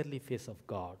motherly face of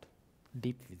God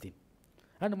deep within.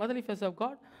 And the motherly face of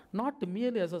God, not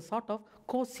merely as a sort of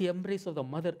cozy embrace of the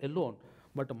mother alone,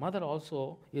 but the mother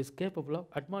also is capable of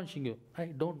admonishing you. I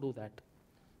don't do that.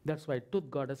 That's why tooth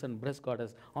goddess and breast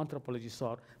goddess anthropologists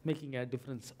are making a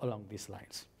difference along these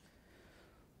lines.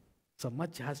 So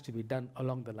much has to be done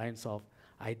along the lines of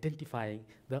identifying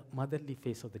the motherly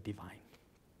face of the divine.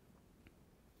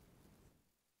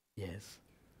 Yes.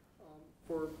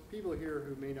 For people here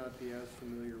who may not be as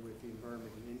familiar with the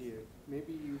environment in India,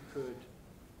 maybe you could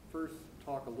first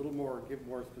talk a little more, give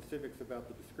more specifics about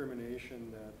the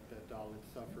discrimination that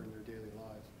Dalits suffer in their daily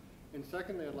lives. And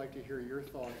secondly, I'd like to hear your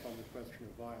thoughts on the question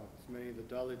of violence. Many of the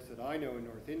Dalits that I know in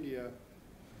North India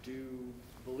do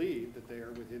believe that they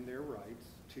are within their rights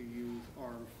to use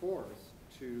armed force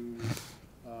to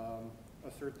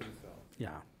assert themselves.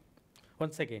 Yeah.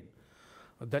 Once again,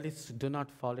 Dalits do not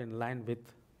fall in line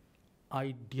with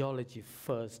ideology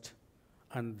first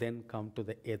and then come to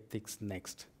the ethics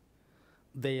next.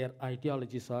 Their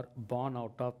ideologies are born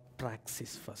out of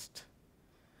praxis first.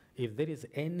 If there is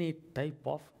any type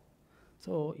of,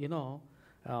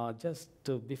 just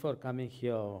before coming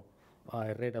here,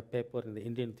 I read a paper in the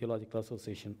Indian Theological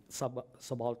Association,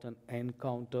 Subaltern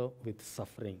Encounter with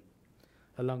Suffering.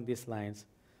 Along these lines,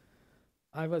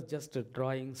 I was just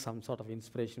drawing some sort of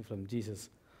inspiration from Jesus.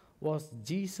 Was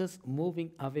Jesus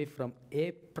moving away from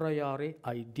a priori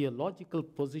ideological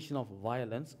position of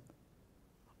violence,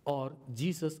 or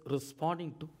Jesus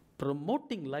responding to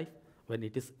promoting life when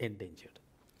it is endangered?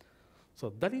 So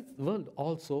Dalit world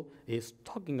also is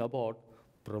talking about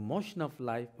promotion of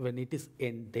life when it is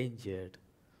endangered.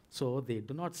 So they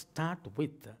do not start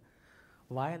with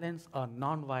violence or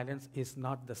non-violence is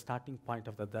not the starting point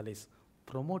of the Dalits.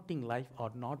 Promoting life or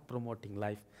not promoting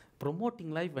life.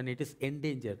 Promoting life when it is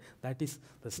endangered, that is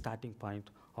the starting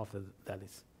point of the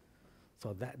Dalits.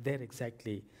 So that there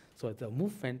exactly, so the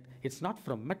movement, it's not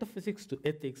from metaphysics to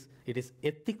ethics, it is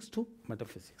ethics to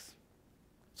metaphysics.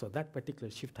 So that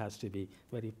particular shift has to be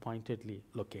very pointedly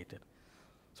located.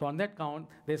 So on that count,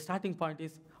 the starting point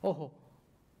is,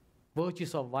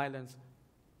 virtues of violence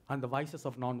and the vices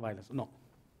of non-violence. No,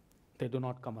 they do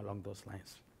not come along those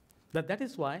lines. That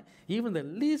is why even the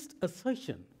least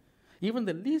assertion, even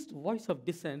the least voice of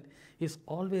dissent is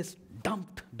always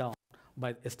dumped down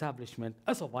by the establishment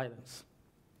as a violence.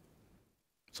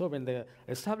 So when the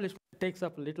establishment takes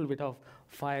up a little bit of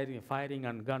firing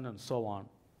and gun and so on,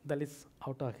 Dalits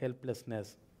out of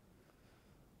helplessness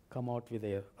come out with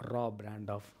a raw brand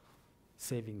of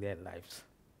saving their lives.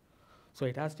 So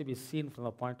it has to be seen from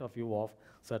the point of view of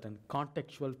certain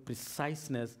contextual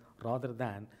preciseness rather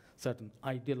than certain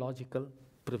ideological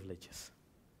privileges.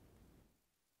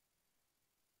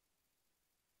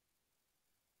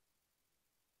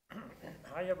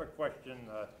 I have a question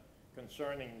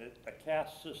concerning the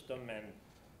caste system and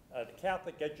the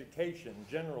Catholic education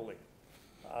generally.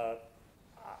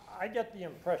 I get the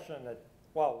impression that,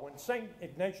 when St.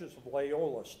 Ignatius of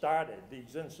Loyola started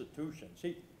these institutions,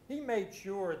 he made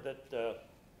sure that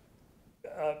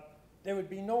there would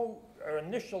be no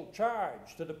initial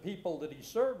charge to the people that he's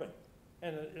serving.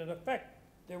 And in effect,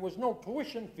 there was no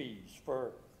tuition fees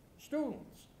for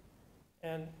students.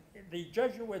 And the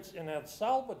Jesuits in El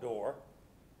Salvador,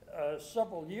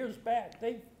 several years back,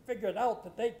 they figured out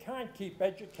that they can't keep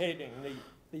educating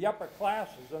the upper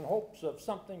classes in hopes of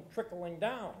something trickling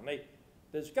down.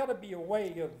 There's got to be a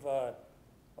way of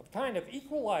kind of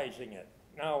equalizing it.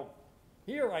 Now,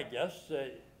 here, I guess,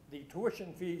 the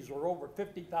tuition fees were over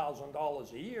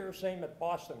 $50,000 a year, same at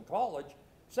Boston College.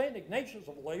 St. Ignatius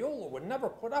of Loyola would never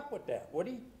put up with that, would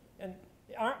he? And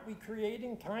aren't we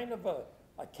creating kind of a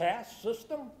caste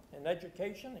system in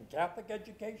education, in Catholic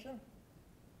education?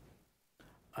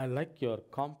 I like your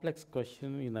complex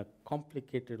question in a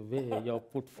complicated way you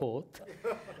have put forth.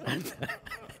 And,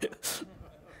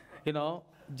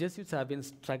 Jesuits have been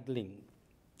struggling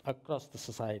across the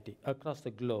society, across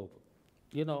the globe.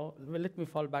 You know, well, let me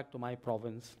fall back to my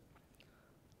province.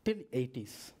 Till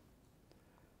 80s,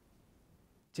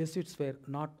 Jesuits were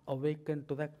not awakened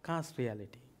to the caste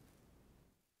reality.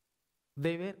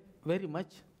 They were very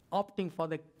much opting for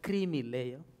the creamy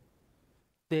layer.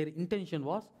 Their intention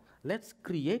was, let's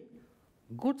create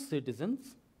good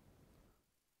citizens.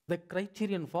 The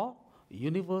criterion for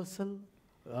universal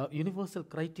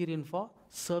criterion for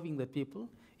serving the people.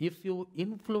 If you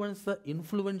influence the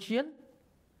influential,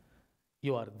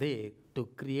 you are there to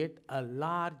create a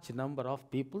large number of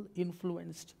people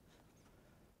influenced.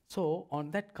 So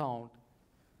on that count,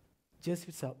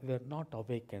 Jesuits were not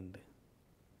awakened.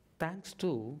 Thanks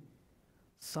to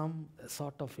some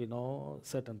sort of,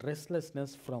 certain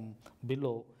restlessness from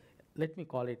below, let me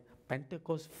call it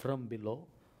Pentecost from below,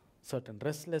 certain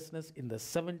restlessness in the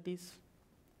 70s,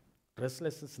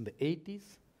 restlessness in the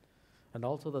 80s, and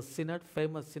also the synod,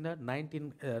 famous synod,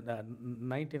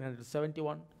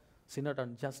 1971, Synod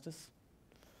on Justice,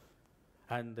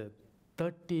 and the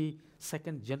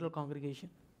 32nd General Congregation.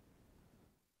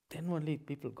 Then only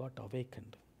people got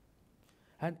awakened.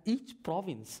 And each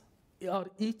province or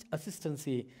each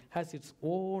assistancy has its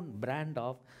own brand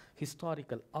of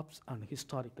historical ups and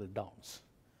historical downs.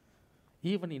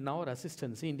 Even in our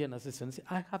assistancy, Indian assistancy,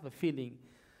 I have a feeling,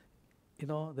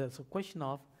 there's a question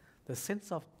of the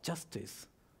sense of justice,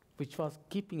 which was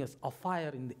keeping us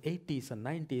afire in the 80s and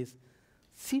 90s,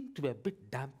 seemed to be a bit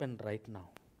dampened right now.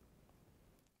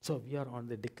 So we are on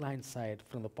the decline side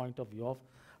from the point of view of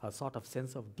a sort of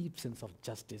deep sense of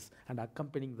justice and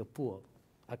accompanying the poor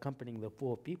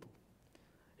people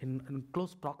in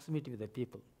close proximity with the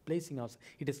people, placing us.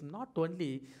 It is not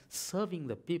only serving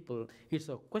the people, it's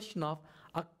a question of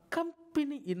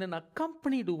in an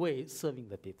accompanied way serving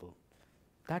the people.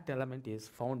 That element is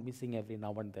found missing every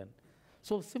now and then.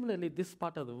 So similarly, this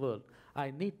part of the world, I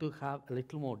need to have a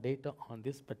little more data on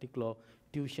this particular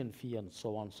tuition fee and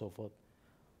so on and so forth.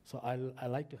 So I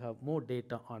like to have more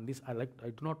data on this. I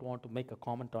do not want to make a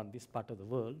comment on this part of the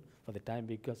world for the time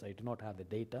because I do not have the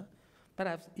data.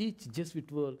 Perhaps each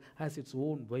Jesuit world has its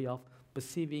own way of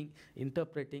perceiving,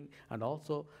 interpreting, and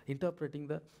also interpreting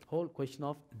the whole question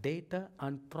of data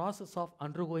and process of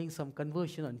undergoing some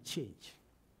conversion and change.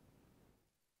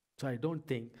 So I don't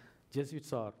think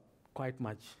Jesuits are quite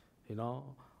much,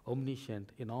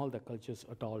 omniscient in all the cultures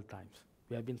at all times.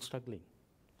 We have been struggling.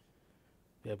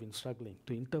 We have been struggling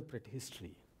to interpret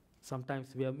history.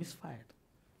 Sometimes we are misfired,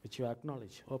 which you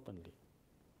acknowledge openly.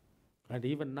 And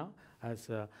even now, as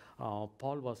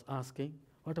Paul was asking,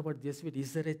 what about Jesuit?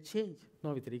 Is there a change?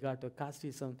 No, with regard to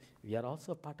casteism, we are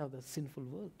also part of the sinful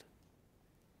world.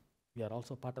 We are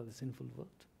also part of the sinful world.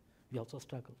 We also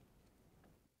struggle.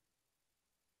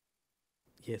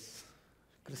 Yes,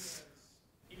 Chris.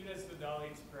 Even as the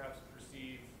Dalits perhaps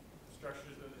perceive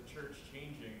structures of the church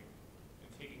changing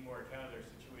and taking more account of their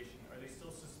situation, are they still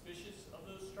suspicious of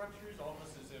those structures,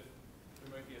 almost as if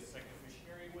there might be a second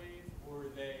missionary wave, or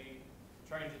are they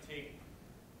trying to take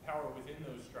power within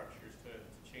those structures to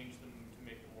change them, to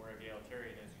make them more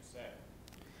egalitarian, as you said?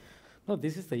 No,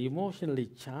 this is the emotionally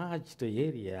charged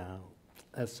area.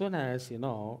 As soon as,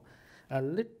 a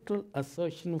little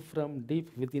assertion from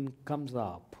deep within comes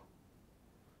up,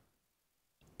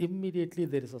 immediately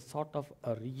there is a sort of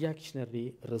a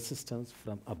reactionary resistance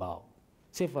from above.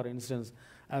 Say, for instance,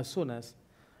 as soon as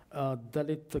a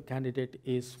Dalit candidate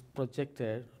is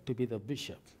projected to be the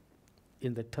bishop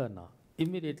in the turnout,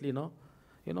 immediately,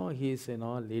 he's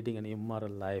leading an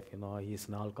immoral life, he's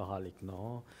an alcoholic,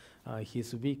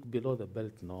 he's weak below the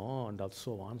belt, and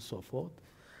so on and so forth.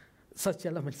 Such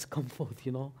elements come forth,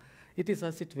 It is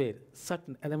as it were,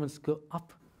 certain elements go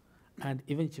up, and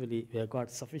eventually we have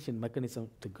got sufficient mechanism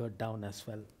to go down as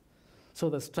well. So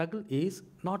the struggle is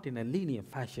not in a linear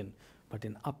fashion, but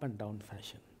in up and down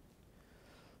fashion.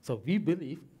 So we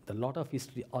believe the lot of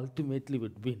history ultimately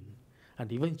would win,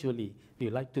 and eventually we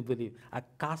like to believe a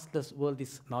casteless world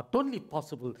is not only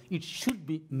possible, it should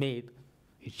be made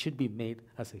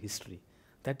as a history.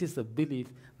 That is a belief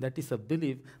that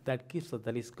keeps the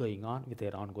Dalits going on with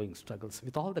their ongoing struggles,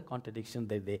 with all the contradictions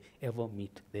that they ever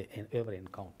meet, they ever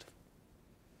encounter.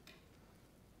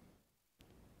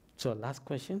 So last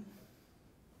question.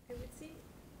 It would seem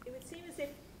as if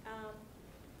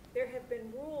there have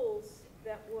been rules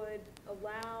that would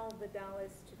allow the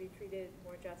Dalits to be treated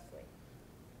more justly.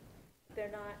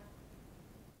 They're not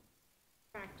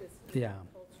practiced in the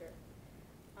culture.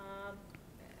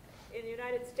 In the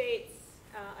United States,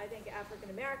 I think African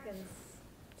Americans,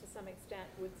 to some extent,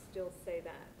 would still say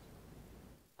that.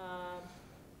 I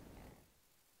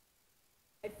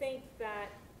think that,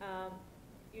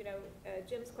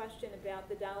 Jim's question about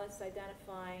the Dalits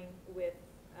identifying with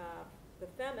the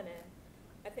feminine,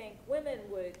 I think women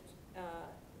would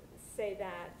say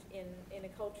that in a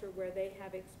culture where they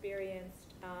have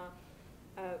experienced,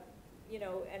 you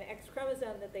know, an X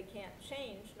chromosome that they can't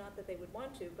change, not that they would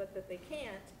want to, but that they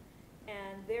can't,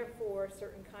 and therefore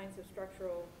certain kinds of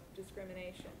structural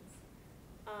discriminations.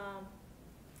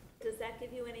 Does that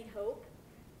give you any hope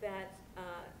that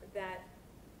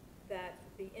that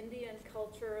the Indian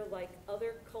culture, like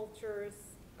other cultures,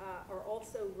 are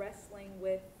also wrestling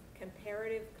with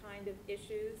comparative kind of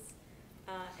issues,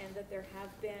 and that there have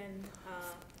been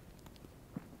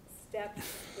steps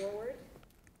forward?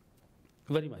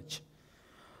 Very much.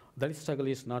 Dalit struggle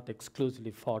is not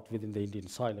exclusively fought within the Indian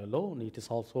soil alone. It is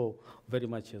also very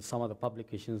much some of the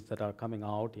publications that are coming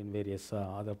out in various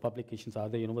other publications,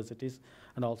 other universities,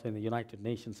 and also in the United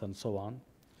Nations and so on.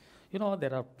 You know,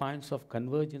 there are points of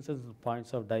convergences and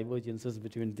points of divergences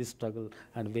between this struggle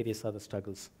and various other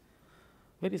struggles.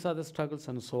 Various other struggles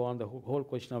and so on, the whole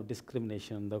question of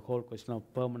discrimination, the whole question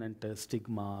of permanent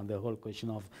stigma, the whole question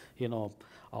of, you know,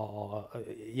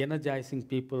 energizing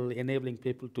people, enabling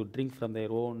people to drink from their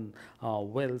own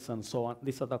wells and so on.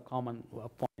 These are the common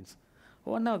points.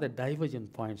 One of the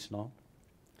divergent points, no?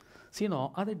 See, you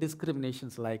know, other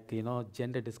discriminations like, you know,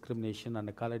 gender discrimination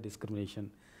and color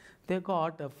discrimination, they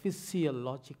got a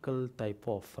physiological type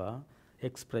of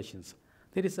expressions.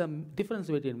 There is a difference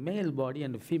between male body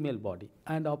and female body,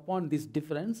 and upon this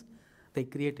difference, they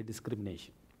create a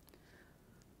discrimination.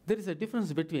 There is a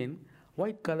difference between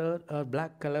white color or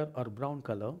black color or brown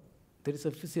color. There is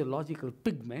a physiological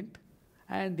pigment,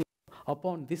 and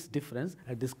upon this difference,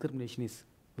 a discrimination is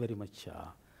very much.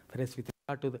 Whereas with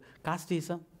regard to the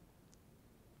casteism,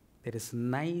 there is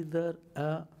neither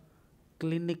a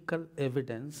clinical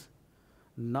evidence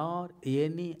nor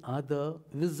any other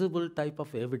visible type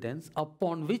of evidence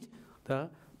upon which the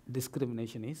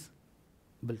discrimination is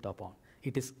built upon.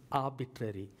 It is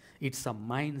arbitrary. It's a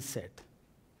mindset.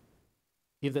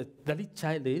 If the Dalit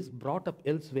child is brought up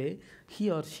elsewhere, he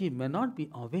or she may not be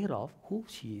aware of who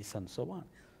she is and so on.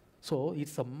 So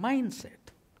it's a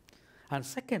mindset. And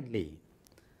secondly,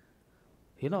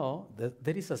 you know,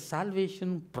 there is a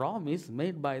salvation promise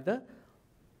made by the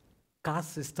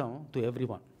caste system to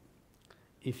everyone.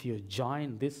 If you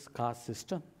join this caste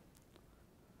system,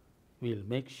 we'll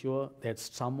make sure that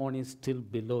someone is still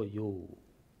below you.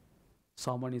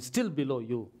 Someone is still below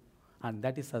you. And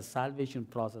that is a salvation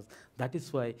process. That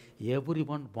is why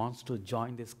everyone wants to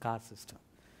join this caste system.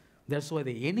 That's why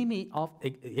the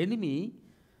enemy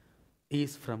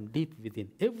is from deep within.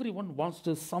 Everyone wants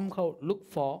to somehow look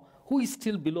for who is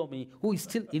still below me, who is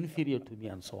still inferior to me,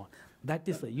 and so on. That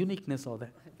is the uniqueness of the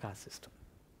caste system.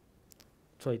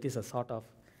 So it is a sort of,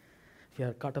 we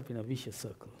are caught up in a vicious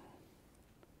circle.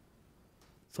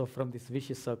 So from this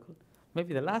vicious circle,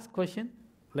 maybe the last question,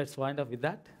 let's wind up with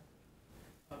that.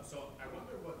 So I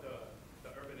wonder what the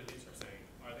urban elites are saying.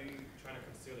 Are they trying to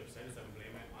conceal their sins and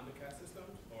blame it on the caste system?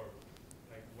 Or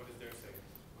like, what is their say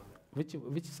on that?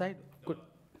 Which side? The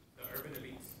urban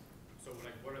elites. So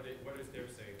like, what is their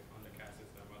say on the caste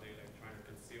system? Are they like trying to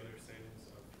conceal their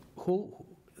sins? Who?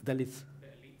 Dalits?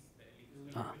 The elites,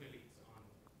 urban elites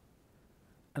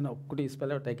on. No, could you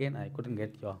spell out again? I couldn't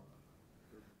get your.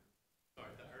 Sorry,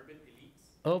 the urban elites?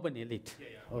 Urban elite. Yeah,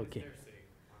 yeah. What okay. is their say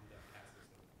on the caste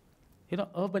system? You know,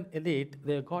 urban elite,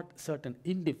 they got certain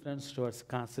indifference towards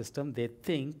caste system. They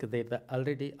think they're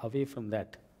already away from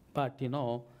that. But, you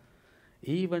know,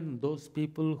 even those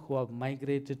people who have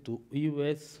migrated to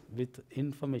US with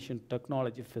information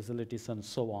technology facilities and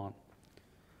so on,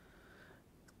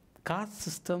 caste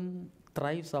system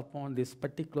thrives upon this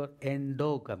particular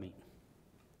endogamy.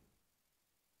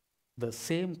 The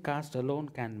same caste alone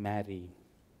can marry.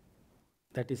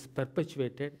 That is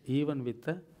perpetuated even with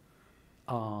the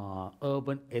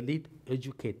urban elite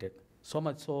educated. So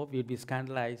much so, we'd be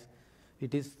scandalized.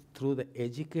 It is through the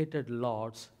educated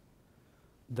lords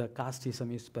the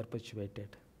casteism is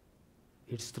perpetuated.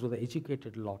 It's through the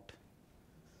educated lot.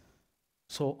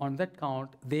 So on that count,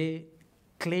 they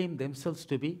claim themselves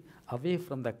to be away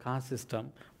from the caste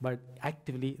system, but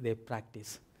actively they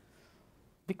practice.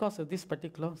 Because of this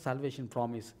particular salvation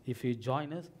promise, if you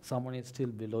join us, someone is still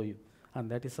below you.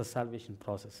 And that is a salvation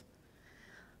process.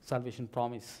 Salvation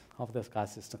promise of the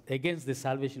caste system. Against this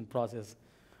salvation process,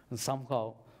 and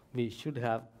somehow we should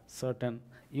have certain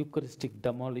Eucharistic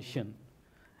demolition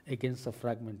against the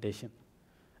fragmentation.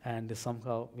 And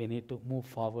somehow we need to move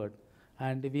forward.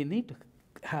 And we need to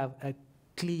have a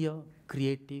clear,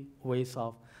 creative ways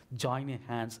of joining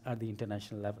hands at the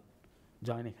international level.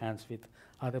 Joining hands with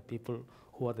other people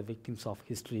who are the victims of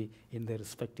history in their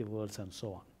respective worlds and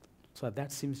so on. So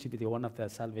that seems to be one of the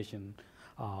salvation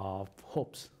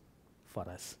hopes for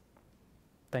us.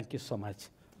 Thank you so much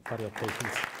for your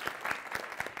patience.